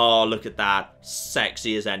here. Oh, look at that.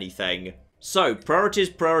 Sexy as anything. So, priorities,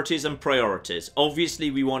 priorities, and priorities. Obviously,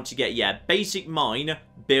 we want to get, yeah, basic mine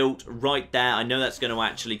built right there. I know that's going to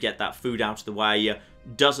actually get that food out of the way.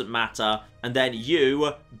 Doesn't matter. And then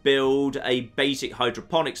you build a basic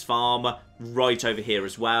hydroponics farm right over here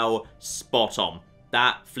as well. Spot on.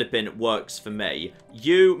 That flipping works for me.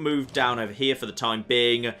 You move down over here for the time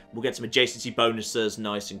being. We'll get some adjacency bonuses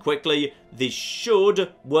nice and quickly. This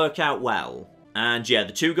should work out well. And yeah,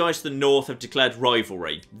 the two guys to the north have declared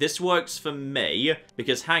rivalry. This works for me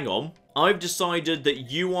because, hang on, I've decided that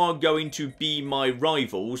you are going to be my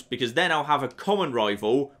rivals because then I'll have a common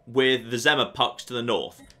rival with the Zemmerpucks to the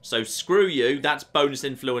north. So screw you, that's bonus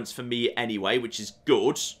influence for me anyway, which is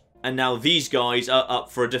good. And now these guys are up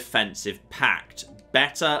for a defensive pact.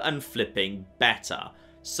 Better and flipping better.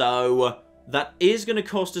 So that is going to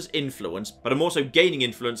cost us influence, but I'm also gaining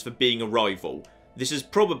influence for being a rival. This is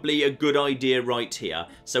probably a good idea right here.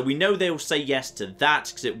 So we know they'll say yes to that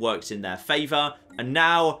because it works in their favour. And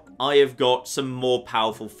now I have got some more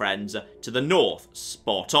powerful friends to the north.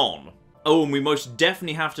 Spot on. Oh, and we most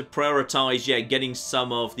definitely have to prioritise, yeah, getting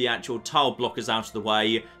some of the actual tile blockers out of the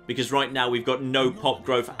way. Because right now we've got no pop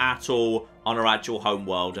growth at all on our actual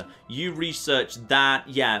homeworld. You research that.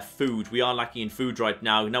 Yeah, food. We are lacking in food right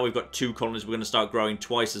now. Now we've got 2 colonies. We're going to start growing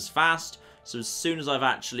twice as fast. So as soon as I've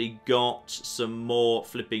actually got some more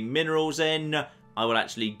flipping minerals in, I will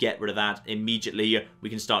actually get rid of that immediately. We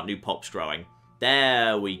can start new pops growing.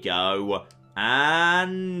 There we go.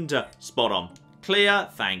 And spot on. Clear,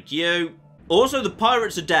 thank you. Also, the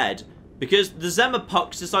pirates are dead because the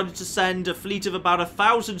Zemmerpucks decided to send a fleet of about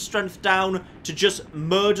 1,000 strength down to just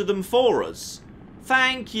murder them for us.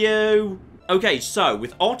 Thank you. Okay, so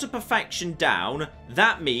with Otter Perfection down,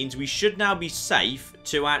 that means we should now be safe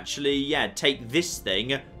to actually, yeah, take this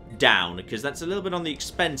thing down. Because that's a little bit on the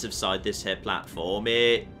expensive side, this here platform.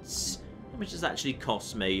 It's... how much does that actually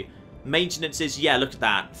cost me? Maintenance is, yeah, look at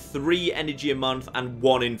that. 3 energy a month and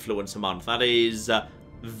 1 influence a month. That is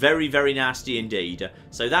very, very nasty indeed.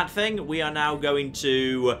 So that thing, we are now going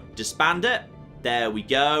to disband it. There we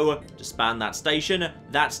go. Disband that station.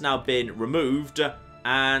 That's now been removed.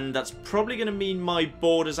 And that's probably going to mean my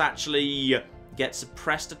borders actually get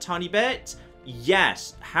suppressed a tiny bit.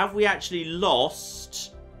 Yes. Have we actually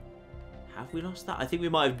lost... have we lost that? I think we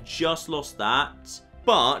might have just lost that.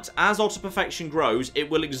 But as Otter Perfection grows, it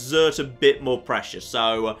will exert a bit more pressure.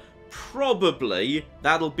 So probably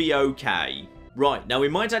that'll be okay. Right, now we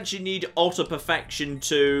might actually need Otter Perfection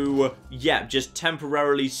to, yeah, just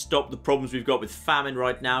temporarily stop the problems we've got with famine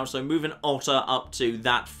right now. So moving Otter up to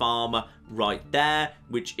that farm right there,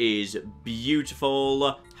 which is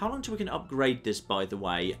beautiful. How long till we can upgrade this, by the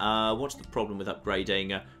way? What's the problem with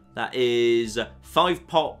upgrading? That is 5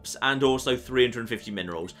 pops and also 350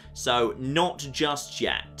 minerals. So not just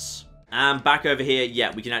yet. And back over here,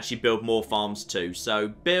 yeah, we can actually build more farms too. So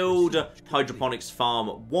build hydroponics farm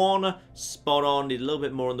 1. Spot on. Need a little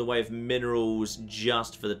bit more in the way of minerals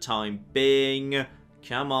just for the time being.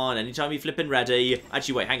 Come on, anytime you're flipping ready.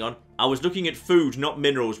 Actually, wait, hang on. I was looking at food, not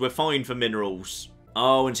minerals. We're fine for minerals.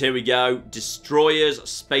 Oh, and here we go. Destroyers,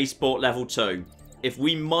 spaceport level 2. If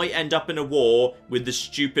we might end up in a war with the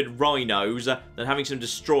stupid rhinos, then having some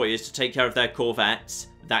destroyers to take care of their corvettes,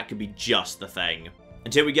 that could be just the thing.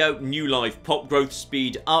 And here we go, new life, pop growth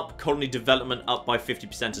speed up, colony development up by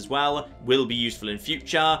 50% as well, will be useful in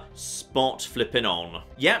future, spot flipping on.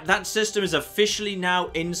 Yep, that system is officially now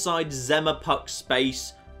inside Zemmerpuck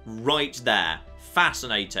space, right there.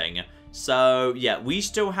 Fascinating. So, yeah, we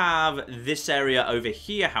still have this area over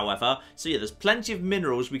here, however. So, yeah, there's plenty of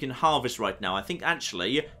minerals we can harvest right now. I think,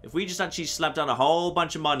 actually, if we just actually slap down a whole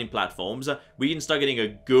bunch of mining platforms, we can start getting a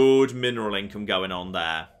good mineral income going on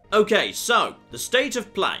there. Okay, so, the state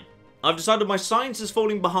of play. I've decided my science is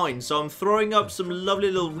falling behind, so I'm throwing up some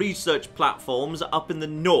lovely little research platforms up in the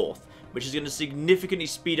north, which is going to significantly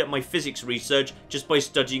speed up my physics research just by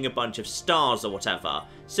studying a bunch of stars or whatever.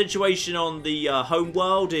 Situation on the home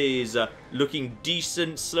world is looking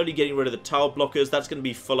decent, slowly getting rid of the tile blockers. That's going to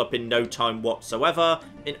be full up in no time whatsoever.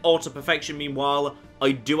 In Otter Perfection, meanwhile,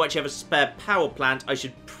 I do actually have a spare power plant. I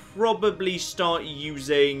should probably start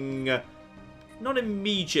using... not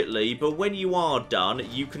immediately, but when you are done,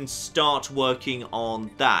 you can start working on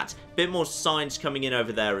that. Bit more science coming in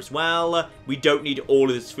over there as well. We don't need all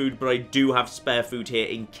of this food, but I do have spare food here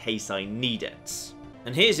in case I need it.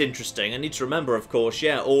 And here's interesting, I need to remember, of course,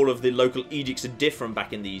 yeah, all of the local edicts are different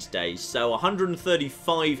back in these days. So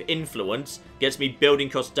 135 influence gets me building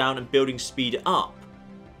costs down and building speed up.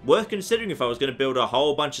 Worth considering if I was going to build a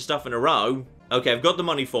whole bunch of stuff in a row. Okay, I've got the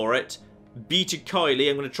money for it. Beta Kylie,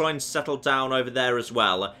 I'm going to try and settle down over there as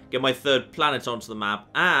well. Get my third planet onto the map.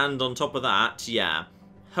 And on top of that, yeah,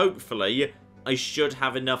 hopefully I should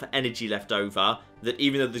have enough energy left over that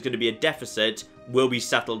even though there's going to be a deficit, will be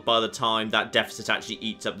settled by the time that deficit actually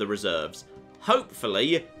eats up the reserves.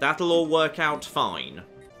 Hopefully, that'll all work out fine.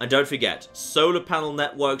 And don't forget, solar panel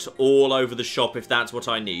networks all over the shop if that's what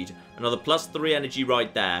I need. Another +3 energy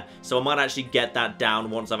right there, so I might actually get that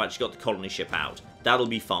down once I've actually got the colony ship out. That'll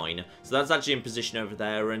be fine. So that's actually in position over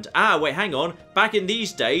there, and... Ah, wait, hang on. Back in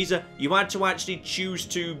these days, you had to actually choose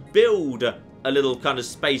to build a little kind of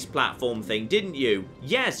space platform thing, didn't you?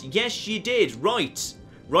 Yes, you did, right.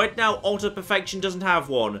 Right now, Otter Perfection doesn't have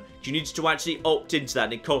one. You need to actually opt into that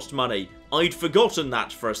and it costs money. I'd forgotten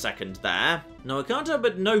that for a second there. Now, I can't help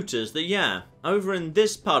but notice that, yeah, over in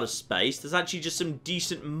this part of space, there's actually just some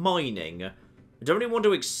decent mining. I don't really want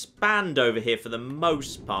to expand over here for the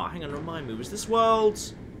most part. Hang on, remind me, was this world...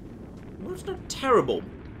 Well, it's not terrible.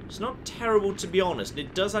 It's not terrible, to be honest.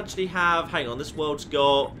 It does actually have... Hang on, this world's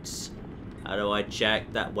got... How do I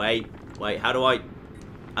check that? Wait, how do I...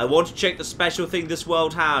 I want to check the special thing this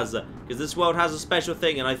world has, because this world has a special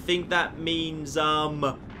thing, and I think that means,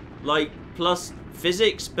 like, plus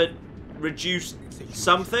physics, but reduced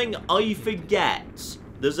something? I forget.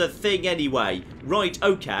 There's a thing anyway. Right,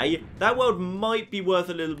 okay. That world might be worth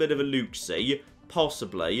a little bit of a look-see.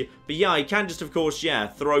 Possibly. But yeah, I can just, of course, yeah,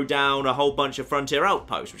 throw down a whole bunch of frontier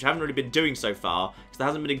outposts, which I haven't really been doing so far, because there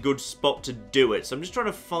hasn't been a good spot to do it. So I'm just trying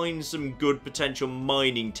to find some good potential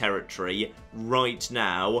mining territory right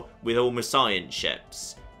now with all my science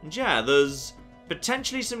ships. And yeah, there's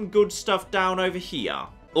potentially some good stuff down over here.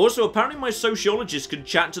 Also, apparently my sociologist could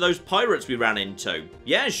chat to those pirates we ran into.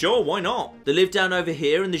 Yeah, sure, why not? They live down over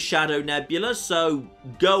here in the Shadow Nebula, so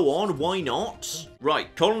go on, why not?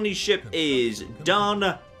 Right, colony ship is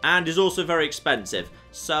done and is also very expensive.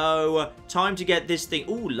 So, time to get this thing...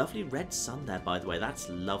 Ooh, lovely red sun there, by the way. That's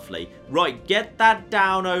lovely. Right, get that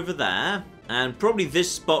down over there. And probably this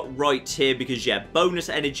spot right here because, yeah, bonus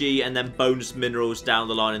energy and then bonus minerals down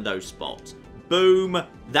the line in those spots. Boom.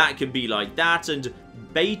 That can be like that. And...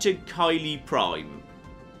 Beta Kylie Prime.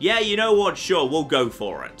 Yeah, you know what? Sure, we'll go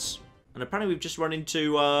for it. And apparently we've just run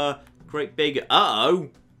into great big... Uh-oh.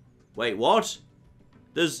 Wait, what?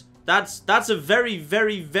 That's a very,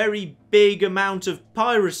 very, very big amount of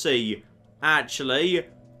piracy, actually.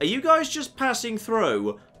 Are you guys just passing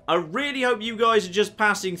through? I really hope you guys are just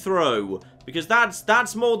passing through, because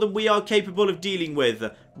that's more than we are capable of dealing with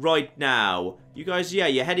right now. You guys, yeah,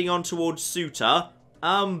 you're heading on towards Suta.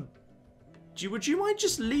 Would you mind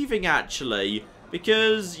just leaving, actually?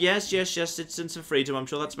 Because, yes, citizens of freedom, I'm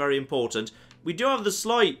sure that's very important. We do have the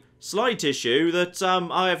slight issue that,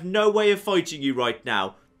 I have no way of fighting you right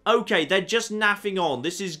now. Okay, they're just naffing on.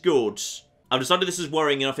 This is good. I've decided this is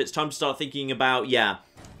worrying enough. It's time to start thinking about, yeah,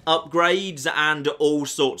 upgrades and all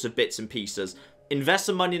sorts of bits and pieces. Invest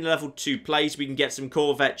some money in a level 2 place. We can get some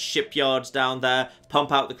Corvette shipyards down there.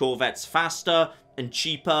 Pump out the Corvettes faster and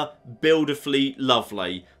cheaper. Build a fleet.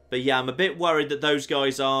 Lovely. But yeah, I'm a bit worried that those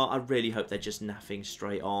guys are... I really hope they're just naffing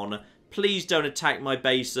straight on. Please don't attack my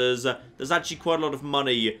bases. There's actually quite a lot of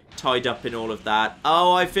money tied up in all of that.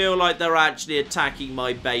 Oh, I feel like they're actually attacking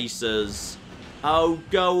my bases. Oh,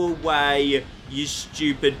 go away, you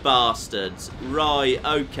stupid bastards. Right,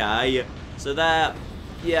 okay. So they're...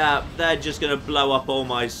 Yeah, they're just going to blow up all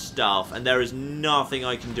my stuff. And there is nothing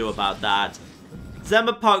I can do about that.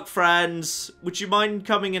 Zemapuk friends, would you mind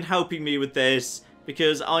coming and helping me with this?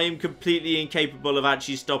 Because I am completely incapable of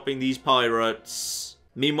actually stopping these pirates.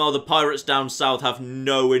 Meanwhile, the pirates down south have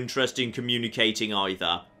no interest in communicating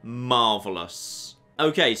either. Marvellous.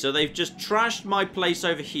 Okay, so they've just trashed my place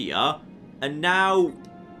over here. And now,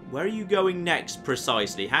 where are you going next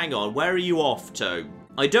precisely? Hang on, where are you off to?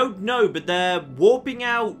 I don't know, but they're warping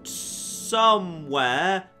out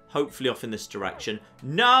somewhere. Hopefully off in this direction.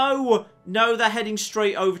 No! No, they're heading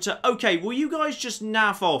straight over to... Okay, will you guys just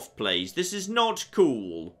naff off, please? This is not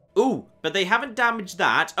cool. Ooh, but they haven't damaged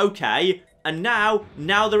that. Okay. And now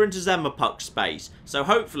they're into Zemapuk space. So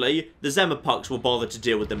hopefully the Zemapuks will bother to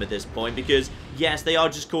deal with them at this point. Because, yes, they are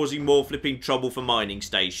just causing more flipping trouble for mining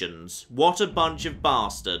stations. What a bunch of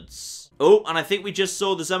bastards. Oh, and I think we just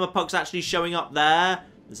saw the Zemapuks actually showing up there.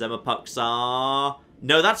 The Zemapuks are...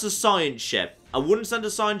 No, that's a science ship. I wouldn't send a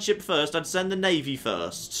science ship first, I'd send the Navy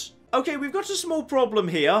first. Okay, we've got a small problem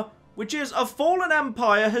here, which is a fallen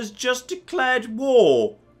empire has just declared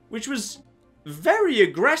war, which was very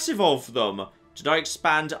aggressive of them. Did I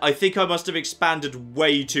expand? I think I must have expanded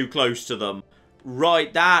way too close to them.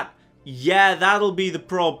 Right, yeah, that'll be the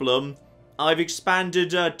problem. I've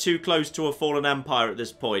expanded too close to a fallen empire at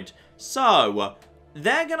this point. So,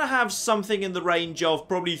 they're going to have something in the range of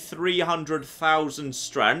probably 300,000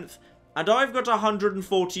 strength. And I've got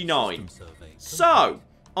 149. So,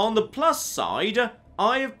 on the plus side,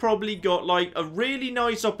 I have probably got like a really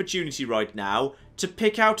nice opportunity right now to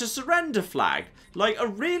pick out a surrender flag. Like a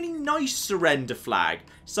really nice surrender flag.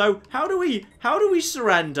 So how do we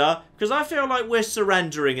surrender? Because I feel like we're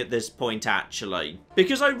surrendering at this point actually.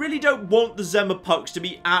 Because I really don't want the Zemmerpucks to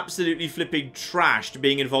be absolutely flipping trashed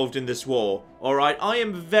being involved in this war. Alright, I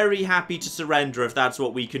am very happy to surrender if that's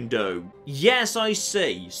what we can do. Yes, I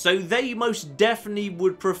see. So they most definitely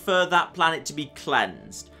would prefer that planet to be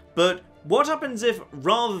cleansed. But what happens if,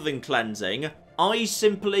 rather than cleansing, I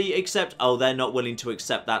simply accept... Oh, they're not willing to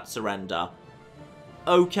accept that surrender.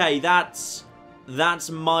 Okay, that's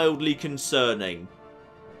mildly concerning.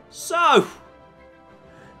 So,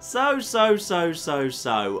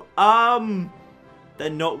 they're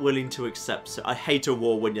not willing to accept... I hate a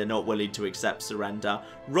war when you're not willing to accept surrender.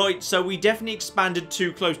 Right, so we definitely expanded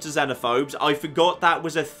too close to xenophobes. I forgot that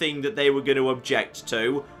was a thing that they were going to object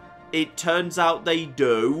to. It turns out they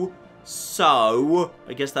do. So,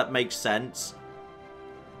 I guess that makes sense.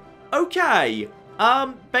 Okay.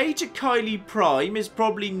 Beta Kylie Prime is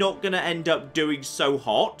probably not going to end up doing so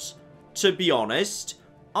hot, to be honest.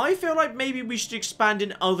 I feel like maybe we should expand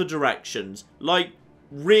in other directions. Like,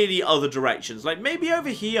 really other directions. Like, maybe over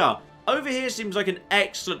here. Over here seems like an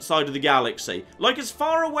excellent side of the galaxy. Like, as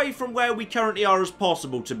far away from where we currently are as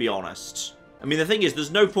possible, to be honest. I mean, the thing is,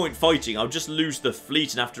 there's no point fighting. I'll just lose the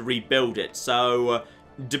fleet and have to rebuild it. So,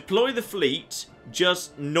 deploy the fleet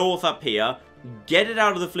just north up here. Get it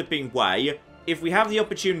out of the flipping way. If we have the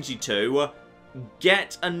opportunity to,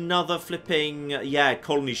 get another flipping,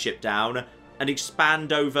 colony ship down and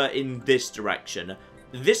expand over in this direction.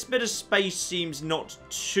 This bit of space seems not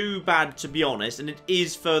too bad, to be honest, and it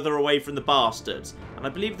is further away from the bastards. And I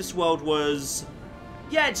believe this world was...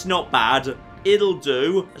 Yeah, it's not bad. It'll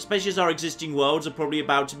do, especially as our existing worlds are probably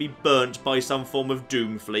about to be burnt by some form of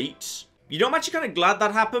doom fleet. You know, I'm actually kind of glad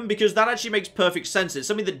that happened, because that actually makes perfect sense. It's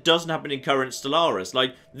something that doesn't happen in current Stellaris.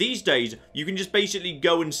 Like, these days, you can just basically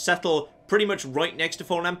go and settle pretty much right next to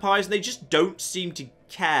fallen empires, and they just don't seem to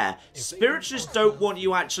care. Spiritualists don't want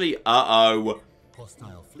you actually... Uh-oh.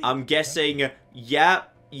 I'm guessing... Yeah,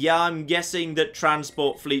 I'm guessing that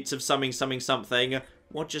transport fleets of something.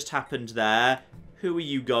 What just happened there? Who are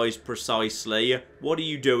you guys precisely? What are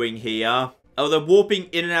you doing here? Oh, they're warping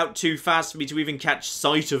in and out too fast for me to even catch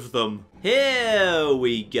sight of them. Here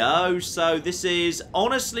we go. So this is...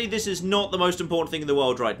 Honestly, this is not the most important thing in the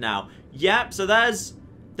world right now. Yep, so there's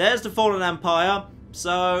the Fallen Empire.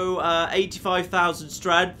 So, 85,000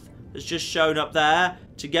 strength has just shown up there.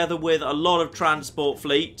 Together with a lot of transport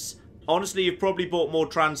fleets. Honestly, you've probably bought more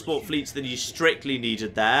transport fleets than you strictly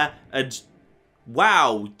needed there. And,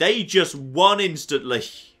 wow, they just won instantly.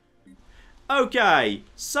 Okay,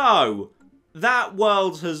 so... That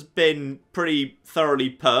world has been pretty thoroughly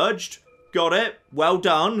purged. Got it. Well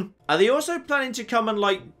done. Are they also planning to come and,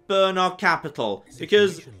 like, burn our capital?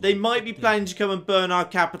 Because they might be planning to come and burn our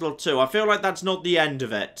capital too. I feel like that's not the end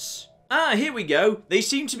of it. Ah, here we go. They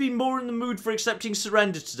seem to be more in the mood for accepting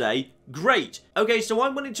surrender today. Great. Okay, so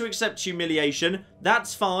I'm willing to accept humiliation.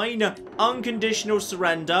 That's fine. Unconditional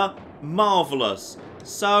surrender. Marvellous.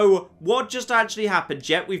 So, what just actually happened,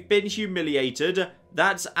 Jet? We've been humiliated.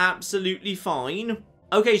 That's absolutely fine.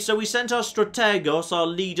 Okay, so we sent our Strategos, our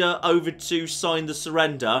leader, over to sign the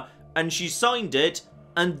surrender. And she signed it,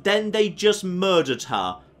 and then they just murdered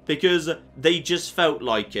her. Because they just felt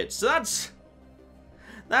like it. So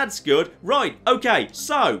that's good. Right, okay,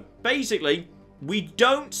 so, basically, we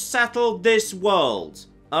don't settle this world.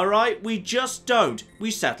 Alright, we just don't.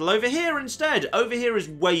 We settle over here instead. Over here is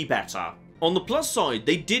way better. On the plus side,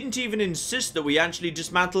 they didn't even insist that we actually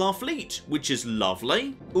dismantle our fleet, which is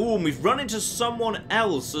lovely. Ooh, and we've run into someone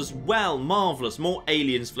else as well. Marvellous. More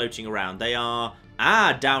aliens floating around. They are...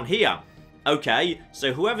 Ah, down here. Okay,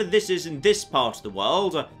 so whoever this is in this part of the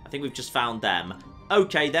world, I think we've just found them.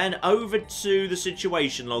 Okay, then, over to the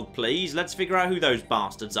situation log, please. Let's figure out who those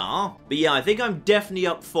bastards are. But yeah, I think I'm definitely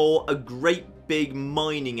up for a great big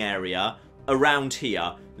mining area around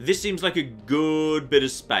here. This seems like a good bit of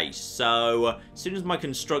space, so as soon as my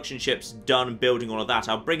construction ship's done building all of that,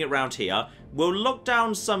 I'll bring it round here. We'll lock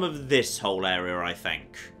down some of this whole area, I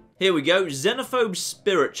think. Here we go, xenophobe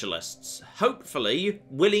spiritualists. Hopefully,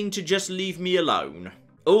 willing to just leave me alone.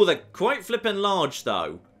 Oh, they're quite flippin' large,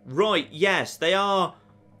 though. Right, yes, they are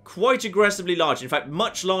quite aggressively large. In fact,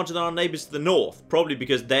 much larger than our neighbours to the north. Probably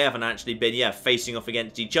because they haven't actually been, yeah, facing off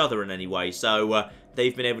against each other in any way. So,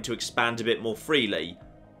 they've been able to expand a bit more freely.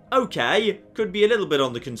 Okay, could be a little bit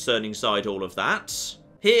on the concerning side, all of that.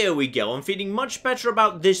 Here we go. I'm feeling much better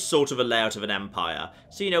about this sort of a layout of an empire.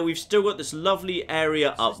 So, you know, we've still got this lovely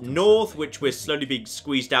area up north, which we're slowly being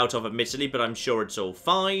squeezed out of admittedly, but I'm sure it's all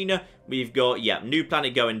fine. We've got, yeah, new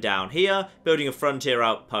planet going down here, building a frontier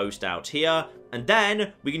outpost out here, and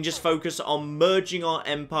then we can just focus on merging our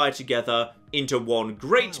empire together into one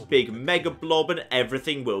great big mega blob, and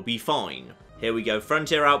everything will be fine. Here we go,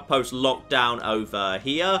 frontier outpost locked down over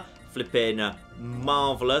here. Flipping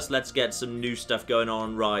marvellous. Let's get some new stuff going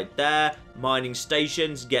on right there. Mining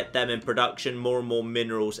stations, get them in production, more and more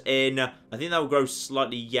minerals in. I think that will grow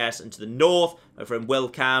slightly, yes, and to the north, over in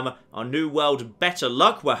Welcome, our new world, Better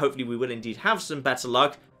Luck, where hopefully we will indeed have some better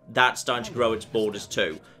luck. That's starting to grow its borders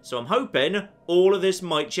too. So I'm hoping all of this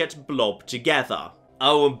might yet blob together.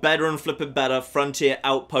 Oh, and better and flipping better, Frontier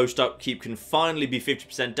Outpost upkeep can finally be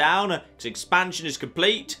 50% down, because expansion is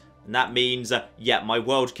complete. And that means, yeah, my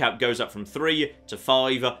world cap goes up from 3 to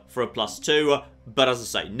 5 for a +2. But as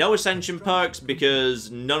I say, no Ascension perks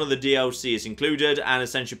because none of the DLC is included and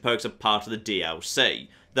Ascension perks are part of the DLC.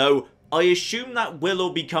 Though, I assume that will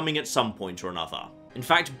all be coming at some point or another. In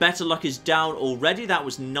fact, Better Luck is down already. That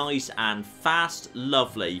was nice and fast.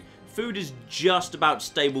 Lovely. Food is just about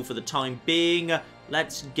stable for the time being.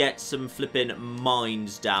 Let's get some flipping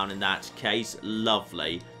mines down in that case.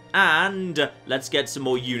 Lovely. And let's get some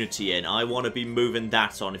more unity in. I want to be moving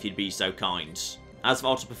that on if you'd be so kind. As for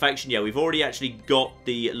Auto Perfection, yeah, we've already actually got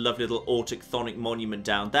the lovely little autochthonic monument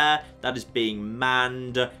down there. That is being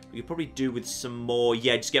manned. We could probably do with some more.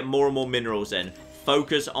 Yeah, just get more and more minerals in.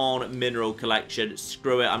 Focus on mineral collection.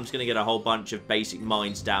 Screw it. I'm just going to get a whole bunch of basic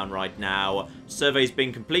mines down right now. Survey's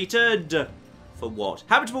been completed. For what?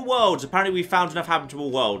 Habitable worlds. Apparently we found enough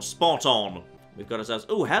habitable worlds. Spot on. We've got ourselves...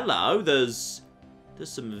 Oh, hello. There's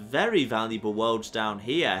some very valuable worlds down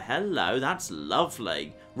here. Hello, that's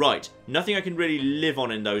lovely. Right, nothing I can really live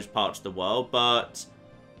on in those parts of the world, but...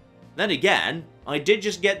 Then again, I did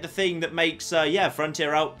just get the thing that makes, yeah,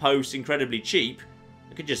 Frontier Outposts incredibly cheap.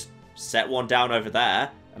 I could just set one down over there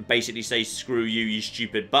and basically say, screw you, you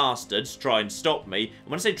stupid bastards, try and stop me. And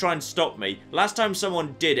when I say try and stop me, last time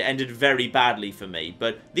someone did, it ended very badly for me.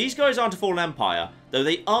 But these guys aren't a fallen empire, though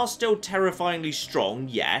they are still terrifyingly strong,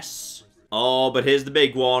 yes. Oh, but here's the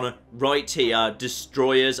big one. Right here,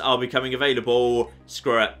 destroyers are becoming available.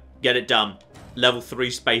 Screw it. Get it done. Level 3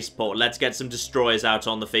 spaceport. Let's get some destroyers out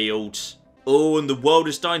on the field. Oh, and the world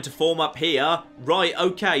is starting to form up here. Right,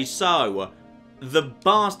 okay, so... The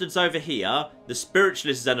bastards over here, the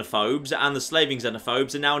spiritualist xenophobes and the slaving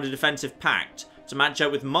xenophobes are now in a defensive pact to match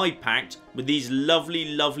up with my pact with these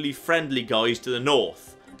lovely, lovely friendly guys to the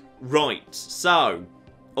north. Right, so...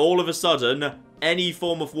 All of a sudden... Any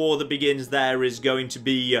form of war that begins there is going to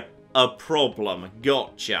be a problem.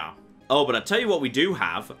 Gotcha. Oh, but I tell you what we do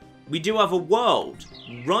have. We do have a world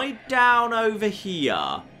right down over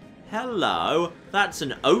here. Hello. That's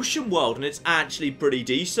an ocean world and it's actually pretty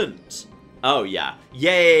decent. Oh, yeah.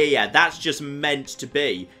 Yeah. That's just meant to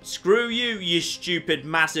be. Screw you, you stupid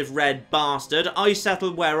massive red bastard. I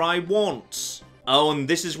settle where I want. Oh, and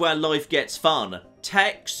this is where life gets fun.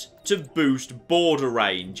 Techs to boost border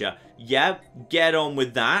range. Yep, get on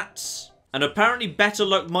with that. And apparently Better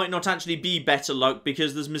Luck might not actually be Better Luck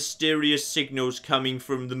because there's mysterious signals coming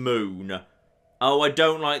from the moon. Oh, I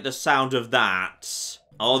don't like the sound of that.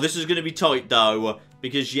 Oh, this is going to be tight though.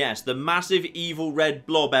 Because yes, the massive evil red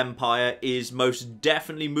blob empire is most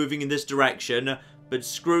definitely moving in this direction. But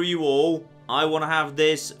screw you all. I want to have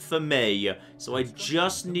this for me. So I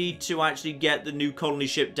just need to actually get the new colony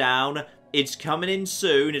ship down. It's coming in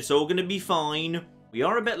soon. It's all going to be fine. We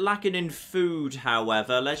are a bit lacking in food,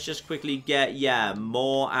 however. Let's just quickly get, yeah,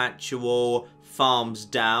 more actual farms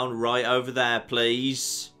down right over there,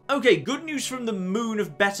 please. Okay, good news from the moon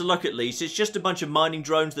of Better Luck at least. It's just a bunch of mining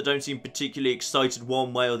drones that don't seem particularly excited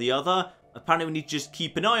one way or the other. Apparently we need to just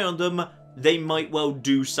keep an eye on them. They might well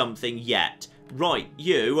do something yet. Right,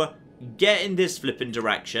 you, get in this flipping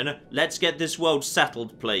direction. Let's get this world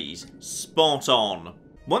settled, please. Spot on.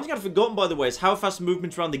 One thing I'd forgotten, by the way, is how fast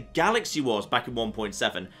movement around the galaxy was back in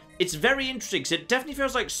 1.7. It's very interesting, because it definitely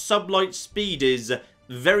feels like sublight speed is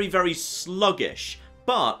very, very sluggish.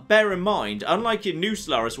 But bear in mind, unlike in New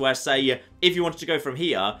Stellaris, where, say, if you wanted to go from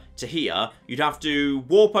here to here, you'd have to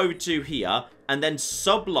warp over to here, and then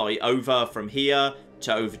sublight over from here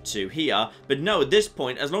to over to here. But no, at this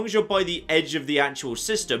point, as long as you're by the edge of the actual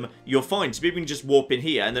system, you're fine. So people can just warp in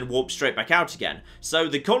here and then warp straight back out again. So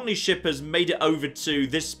the colony ship has made it over to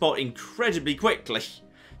this spot incredibly quickly.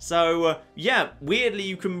 So, yeah, weirdly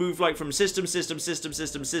you can move like from system in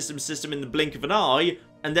the blink of an eye,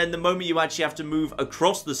 and then the moment you actually have to move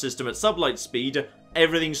across the system at sublight speed,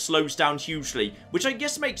 everything slows down hugely, which I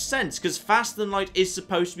guess makes sense, because faster than light is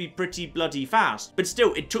supposed to be pretty bloody fast. But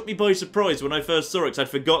still, it took me by surprise when I first saw it, because I'd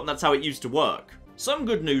forgotten that's how it used to work. Some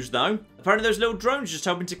good news, though. Apparently those little drones are just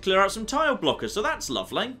helping to clear out some tile blockers, so that's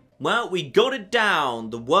lovely. Well, we got it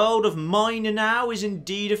down. The world of mine now is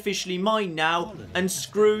indeed officially mine now, and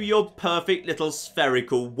screw your perfect little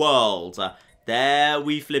spherical world. There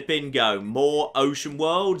we flippin' go. More ocean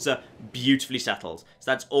worlds, beautifully settled.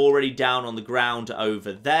 So that's already down on the ground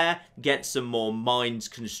over there. Get some more mines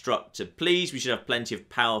constructed, please. We should have plenty of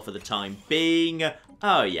power for the time being.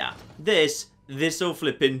 Oh yeah, this'll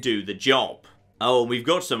flippin' do the job. Oh, and we've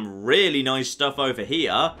got some really nice stuff over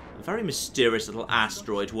here. A very mysterious little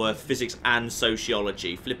asteroid worth physics and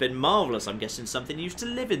sociology. Flippin' marvellous. I'm guessing something used to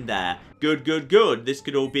live in there. Good, good, good. This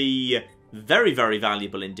could all be very, very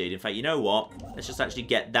valuable indeed. In fact, you know what? Let's just actually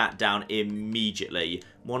get that down immediately.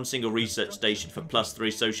 One single research station for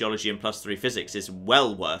 +3 sociology and +3 physics is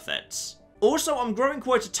well worth it. Also, I'm growing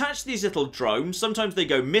quite attached to these little drones. Sometimes they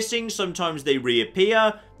go missing, sometimes they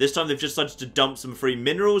reappear. This time they've just decided to dump some free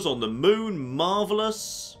minerals on the moon.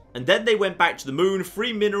 Marvellous. And then they went back to the moon.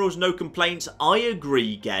 Free minerals, no complaints. I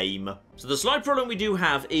agree, game. So the slight problem we do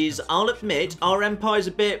have is, I'll admit, our empire's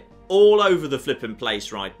a bit all over the flippin'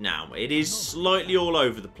 place right now. It is slightly all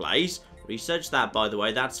over the place. Research that, by the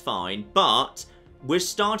way, that's fine. But we're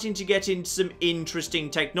starting to get into some interesting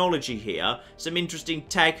technology here. Some interesting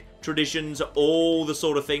tech, traditions, all the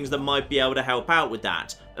sort of things that might be able to help out with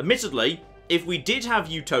that. Admittedly, if we did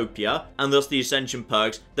have Utopia, and thus the Ascension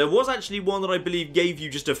perks, there was actually one that I believe gave you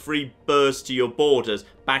just a free burst to your borders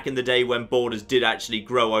back in the day when borders did actually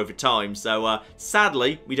grow over time. So,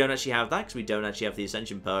 sadly, we don't actually have that because we don't actually have the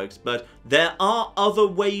Ascension perks. But there are other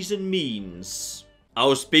ways and means.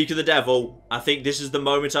 Oh, speak of the devil, I think this is the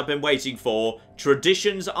moment I've been waiting for.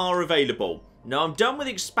 Traditions are available. Now, I'm done with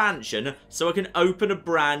expansion, so I can open a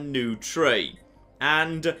brand new tree.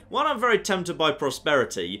 And while I'm very tempted by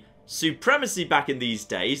prosperity, supremacy back in these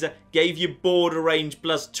days gave you border range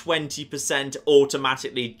plus 20%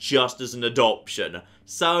 automatically just as an adoption.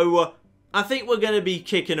 So, I think we're going to be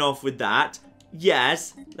kicking off with that.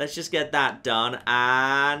 Yes, let's just get that done,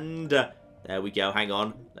 and there we go, hang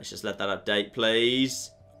on. Let's just let that update,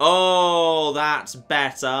 please. Oh, that's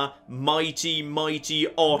better. Mighty, mighty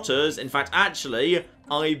otters. In fact, actually,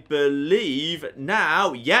 I believe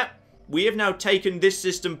now, yep, we have now taken this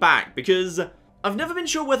system back, because I've never been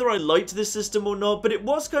sure whether I liked this system or not, but it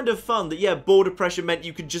was kind of fun that, yeah, border pressure meant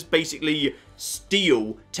you could just basically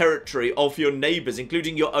steal territory off your neighbours,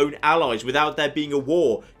 including your own allies, without there being a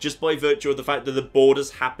war, just by virtue of the fact that the borders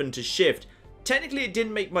happened to shift. Technically, it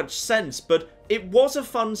didn't make much sense, but it was a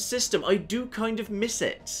fun system. I do kind of miss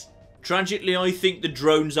it. Tragically, I think the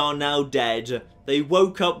drones are now dead. They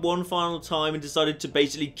woke up one final time and decided to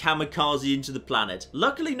basically kamikaze into the planet.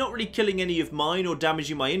 Luckily, not really killing any of mine or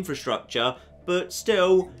damaging my infrastructure, but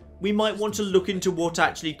still, we might want to look into what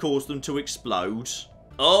actually caused them to explode.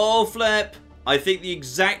 Oh, flip! I think the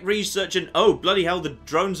exact research and... oh, bloody hell, the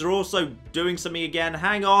drones are also doing something again.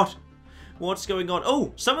 Hang on. What's going on?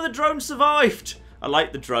 Oh, some of the drones survived. I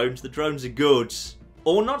like the drones. The drones are good.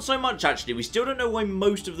 Or not so much, actually. We still don't know why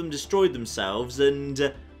most of them destroyed themselves.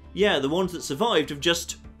 And, yeah, the ones that survived have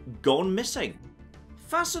just gone missing.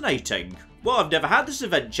 Fascinating. Well, I've never had this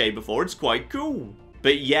event chain before. It's quite cool.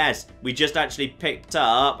 But yes, we just actually picked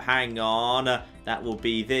up, hang on, that will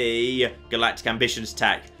be the Galactic Ambitions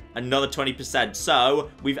tech. Another 20%. So,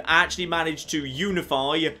 we've actually managed to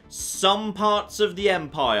unify some parts of the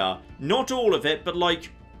Empire. Not all of it, but like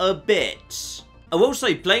a bit. I will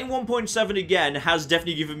say, playing 1.7 again has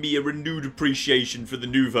definitely given me a renewed appreciation for the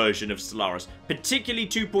new version of Stellaris. Particularly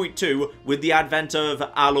 2.2 with the advent of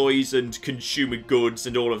alloys and consumer goods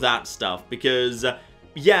and all of that stuff. Because...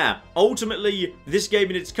 yeah, ultimately, this game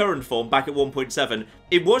in its current form, back at 1.7,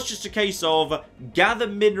 it was just a case of gather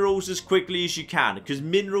minerals as quickly as you can, because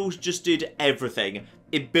minerals just did everything.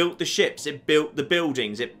 It built the ships, it built the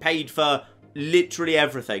buildings, it paid for literally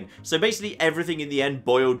everything. So basically everything in the end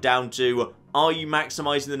boiled down to, are you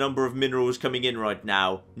maximizing the number of minerals coming in right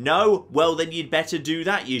now? No? Well, then you'd better do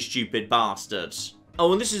that, you stupid bastards.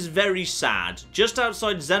 Oh, and this is very sad. Just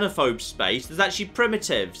outside Xenophobe space, there's actually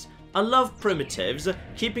primitives. I love primitives.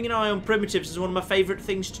 Keeping an eye on primitives is one of my favourite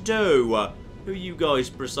things to do. Who are you guys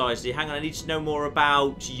precisely? Hang on, I need to know more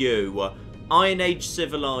about you. Iron Age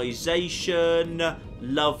civilization.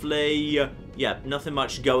 Lovely. Yeah, nothing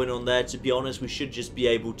much going on there, to be honest. We should just be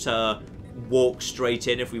able to walk straight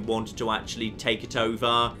in if we wanted to actually take it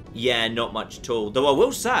over. Yeah, not much at all. Though I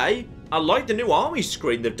will say, I like the new army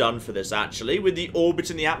screen they've done for this, actually, with the orbit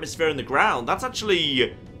and the atmosphere and the ground. That's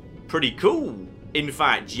actually pretty cool. In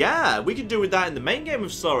fact, yeah, we could do with that in the main game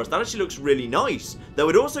of Stellaris. That actually looks really nice. Though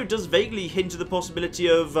it also does vaguely hint at the possibility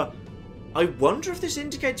of... I wonder if this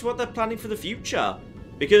indicates what they're planning for the future.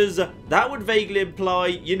 Because that would vaguely imply,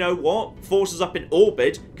 you know what, forces up in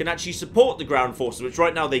orbit can actually support the ground forces, which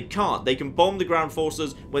right now they can't. They can bomb the ground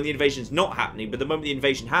forces when the invasion's not happening, but the moment the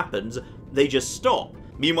invasion happens, they just stop.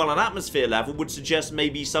 Meanwhile, an atmosphere level would suggest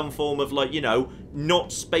maybe some form of, like, you know, not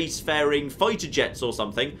spacefaring fighter jets or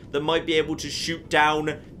something that might be able to shoot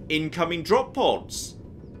down incoming drop pods.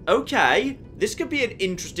 Okay, this could be an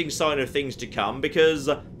interesting sign of things to come because,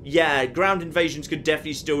 yeah, ground invasions could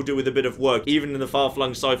definitely still do with a bit of work, even in the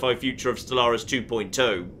far-flung sci-fi future of Stellaris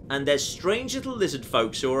 2.2. And there's strange little lizard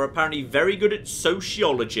folks who are apparently very good at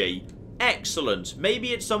sociology. Excellent.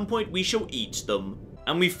 Maybe at some point we shall eat them.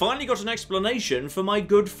 And we finally got an explanation for my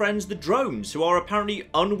good friends the drones, who are apparently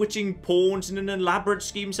unwitting pawns in an elaborate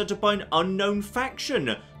scheme set up by an unknown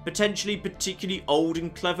faction, potentially particularly old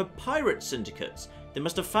and clever pirate syndicates. They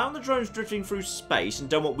must have found the drones drifting through space and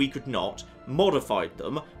done what we could not, modified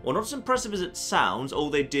them. Well, not as impressive as it sounds, all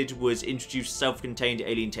they did was introduce self-contained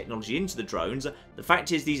alien technology into the drones. The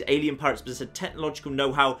fact is, these alien pirates possess a technological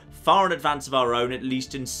know-how far in advance of our own, at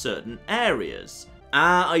least in certain areas.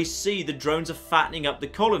 Ah, I see, the drones are fattening up the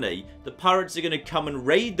colony. The pirates are going to come and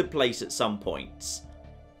raid the place at some point.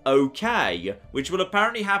 Okay, which will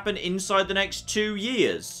apparently happen inside the next 2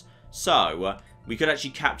 years. So, we could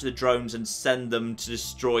actually capture the drones and send them to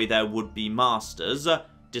destroy their would-be masters.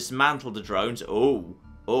 Dismantle the drones.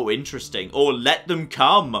 Oh, interesting. Or let them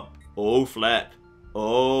come. Oh, flip.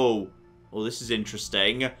 Oh, this is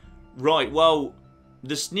interesting. Right, well,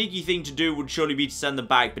 the sneaky thing to do would surely be to send them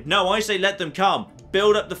back. But no, I say let them come.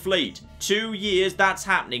 Build up the fleet. 2 years, that's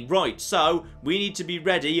happening. Right, so we need to be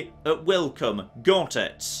ready at welcome. Got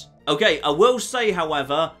it. Okay, I will say,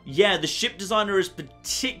 however, yeah, the ship designer is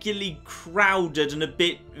particularly crowded and a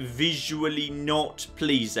bit visually not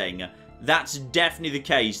pleasing. That's definitely the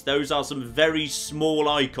case. Those are some very small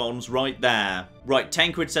icons right there. Right,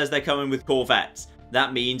 Tenquid says they're coming with corvettes.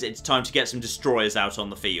 That means it's time to get some destroyers out on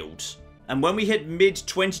the field. And when we hit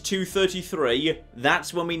mid-2233,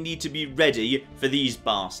 that's when we need to be ready for these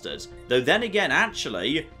bastards. Though then again,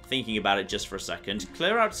 actually, thinking about it just for a second,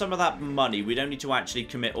 clear out some of that money. We don't need to actually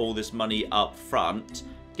commit all this money up front.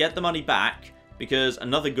 Get the money back, because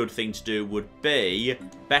another good thing to do would be,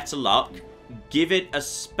 better luck, give it a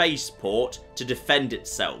spaceport to defend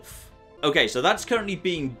itself. Okay, so that's currently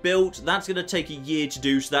being built. That's going to take a year to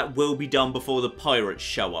do, so that will be done before the pirates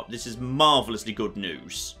show up. This is marvellously good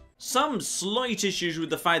news. Some slight issues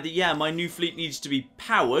with the fact that, yeah, my new fleet needs to be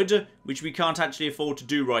powered, which we can't actually afford to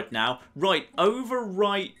do right now. Right,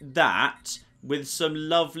 overwrite that with some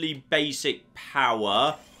lovely basic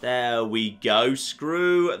power. There we go.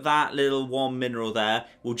 Screw that little one mineral there.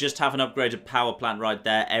 We'll just have an upgraded power plant right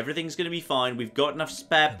there. Everything's going to be fine. We've got enough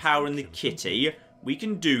spare power in the kitty. We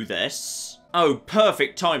can do this. Oh,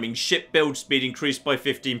 perfect timing. Ship build speed increased by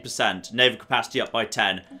 15%. Naval capacity up by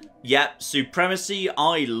 10. Yep, supremacy,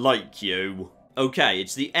 I like you. Okay,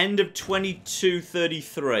 it's the end of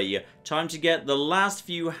 2233. Time to get the last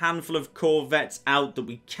few handful of corvettes out that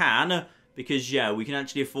we can. Because, yeah, we can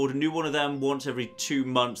actually afford a new one of them once every 2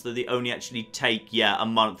 months. That they only actually take, yeah, a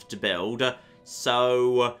month to build.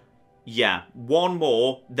 So, yeah, one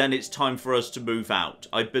more, then it's time for us to move out.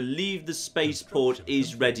 I believe the spaceport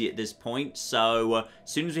is ready at this point. So, as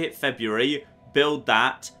soon as we hit February, build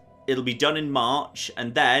that. It'll be done in March,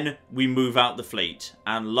 and then we move out the fleet.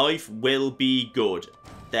 And life will be good.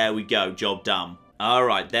 There we go, job done.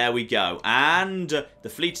 Alright, there we go. And the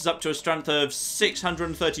fleet is up to a strength of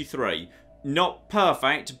 633. Not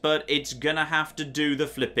perfect, but it's gonna have to do the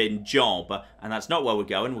flipping job. And that's not where we're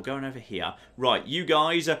going. We're going over here. Right, you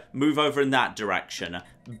guys move over in that direction.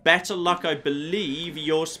 Better luck, I believe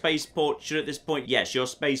your spaceport should at this point... Yes, your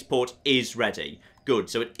spaceport is ready.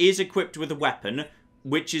 Good, so it is equipped with a weapon,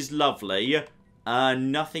 which is lovely.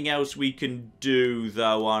 Nothing else we can do,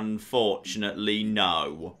 though, unfortunately,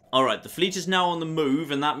 no. Alright, the fleet is now on the move,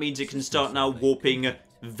 and that means it can start now warping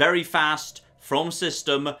very fast from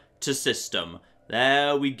system to system.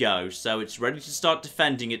 There we go. So it's ready to start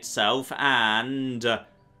defending itself, and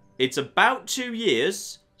it's about 2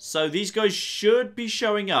 years, so these guys should be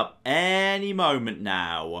showing up any moment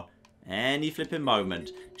now. Any flipping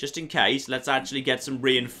moment. Just in case, let's actually get some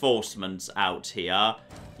reinforcements out here.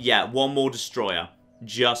 Yeah, one more destroyer.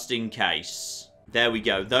 Just in case. There we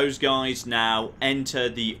go. Those guys now enter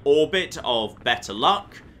the orbit of better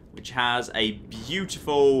luck. which has a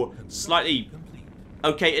beautiful, slightly...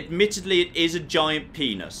 Okay, admittedly, it is a giant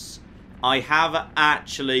penis. I have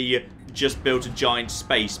actually just built a giant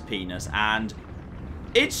space penis, and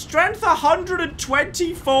it's strength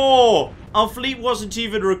 124! Our fleet wasn't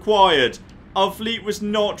even required. Our fleet was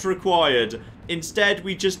not required. Instead,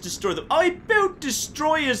 we just destroyed them. I built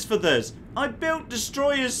destroyers for this. I built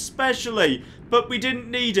destroyers specially, but we didn't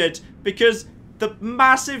need it because the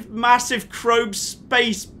massive, massive chrome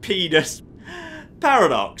space penis.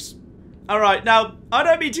 Paradox. Alright, now, I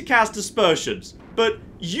don't mean to cast aspersions, but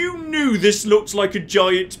you knew this looked like a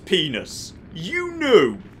giant penis. You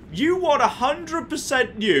knew. You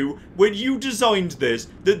 100% knew when you designed this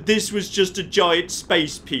that this was just a giant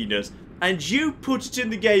space penis. And you put it in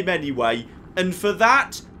the game anyway. And for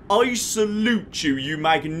that, I salute you, you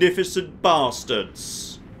magnificent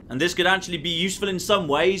bastards. And this could actually be useful in some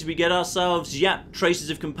ways. We get ourselves, yeah, traces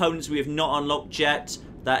of components we have not unlocked yet.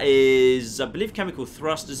 That is, I believe chemical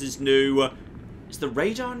thrusters is new. Is the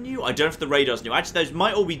radar new? I don't know if the radar's new. Actually, those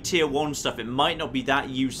might all be tier 1 stuff. It might not be that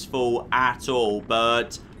useful at all,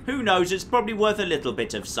 but who knows? It's probably worth a little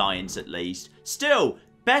bit of science at least. Still,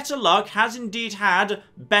 Better Luck has indeed had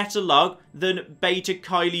better luck than Beta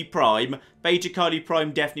Kylie Prime. Beta Kylie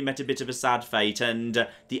Prime definitely met a bit of a sad fate, and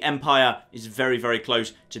the Empire is very, very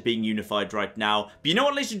close to being unified right now. But you know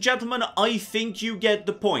what, ladies and gentlemen? I think you get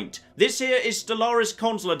the point. This here is Stellaris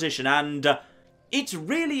Console Edition, and it's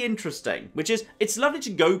really interesting, which is, it's lovely to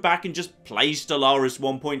go back and just play Stellaris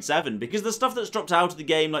 1.7, because the stuff that's dropped out of the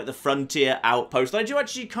game, like the Frontier Outpost, I do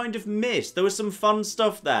actually kind of miss. There was some fun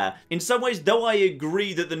stuff there. In some ways, though I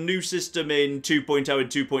agree that the new system in 2.0 and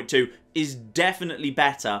 2.2 is definitely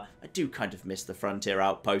better, I do kind of miss the Frontier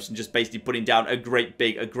Outpost and just basically putting down a great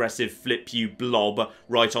big aggressive flip you blob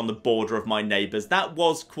right on the border of my neighbours. That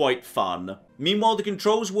was quite fun. Meanwhile, the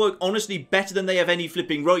controls work honestly better than they have any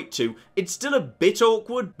flipping right to. It's still a bit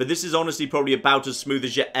awkward, but this is honestly probably about as smooth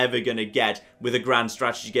as you're ever gonna get with a grand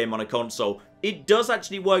strategy game on a console. It does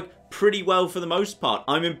actually work pretty well for the most part.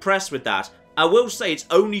 I'm impressed with that. I will say it's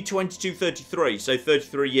only 2233, so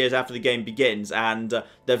 33 years after the game begins, and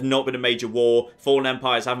there's not been a major war, Fallen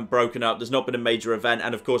Empires haven't broken up, there's not been a major event,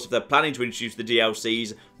 and of course if they're planning to introduce the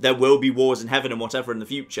DLCs, there will be wars in heaven and whatever in the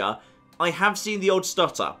future. I have seen the odd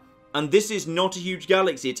stutter, and this is not a huge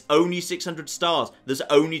galaxy, it's only 600 stars, there's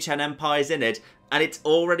only 10 empires in it, and it's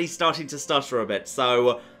already starting to stutter a bit,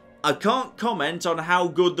 so I can't comment on how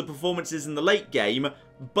good the performance is in the late game,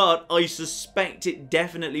 but I suspect it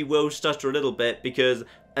definitely will stutter a little bit because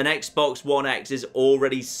an Xbox One X is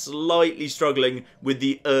already slightly struggling with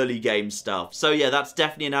the early game stuff. So yeah, that's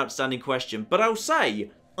definitely an outstanding question. But I'll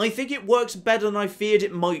say, I think it works better than I feared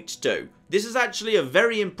it might do. This is actually a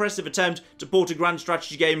very impressive attempt to port a grand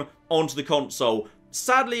strategy game onto the console.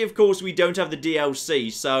 Sadly, of course, we don't have the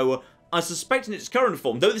DLC, so I suspect in its current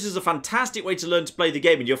form, though this is a fantastic way to learn to play the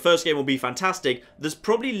game and your first game will be fantastic, there's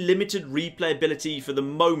probably limited replayability for the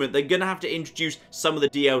moment. They're going to have to introduce some of the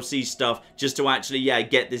DLC stuff just to actually, yeah,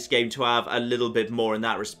 get this game to have a little bit more in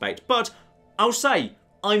that respect. But I'll say,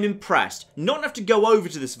 I'm impressed. Not enough to go over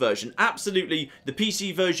to this version. Absolutely, the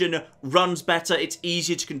PC version runs better, it's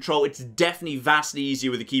easier to control, it's definitely vastly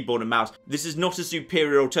easier with a keyboard and mouse. This is not a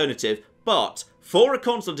superior alternative, but for a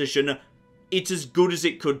console edition, it's as good as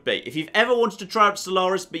it could be. If you've ever wanted to try out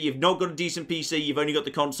Stellaris, but you've not got a decent PC, you've only got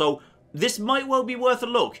the console, this might well be worth a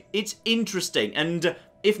look. It's interesting, and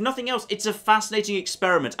if nothing else, it's a fascinating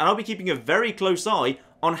experiment, and I'll be keeping a very close eye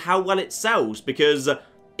on how well it sells, because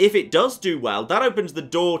if it does do well, that opens the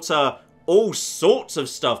door to all sorts of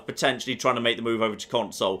stuff potentially trying to make the move over to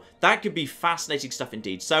console. That could be fascinating stuff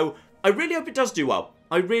indeed. So I really hope it does do well.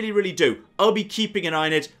 I really, really do. I'll be keeping an eye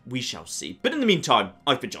on it. We shall see. But in the meantime,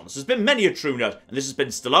 I've been John. This has been Many a True Nerd, and this has been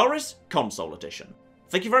Stellaris Console Edition.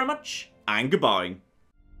 Thank you very much, and goodbye.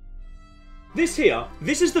 This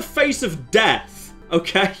is the face of death,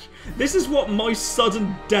 okay? This is what my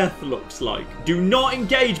sudden death looks like. Do not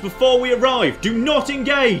engage before we arrive. Do not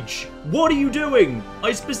engage. What are you doing?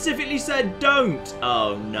 I specifically said don't.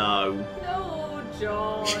 Oh, no. No,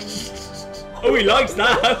 John. Oh, he likes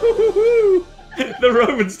that. The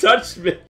Romans touched me.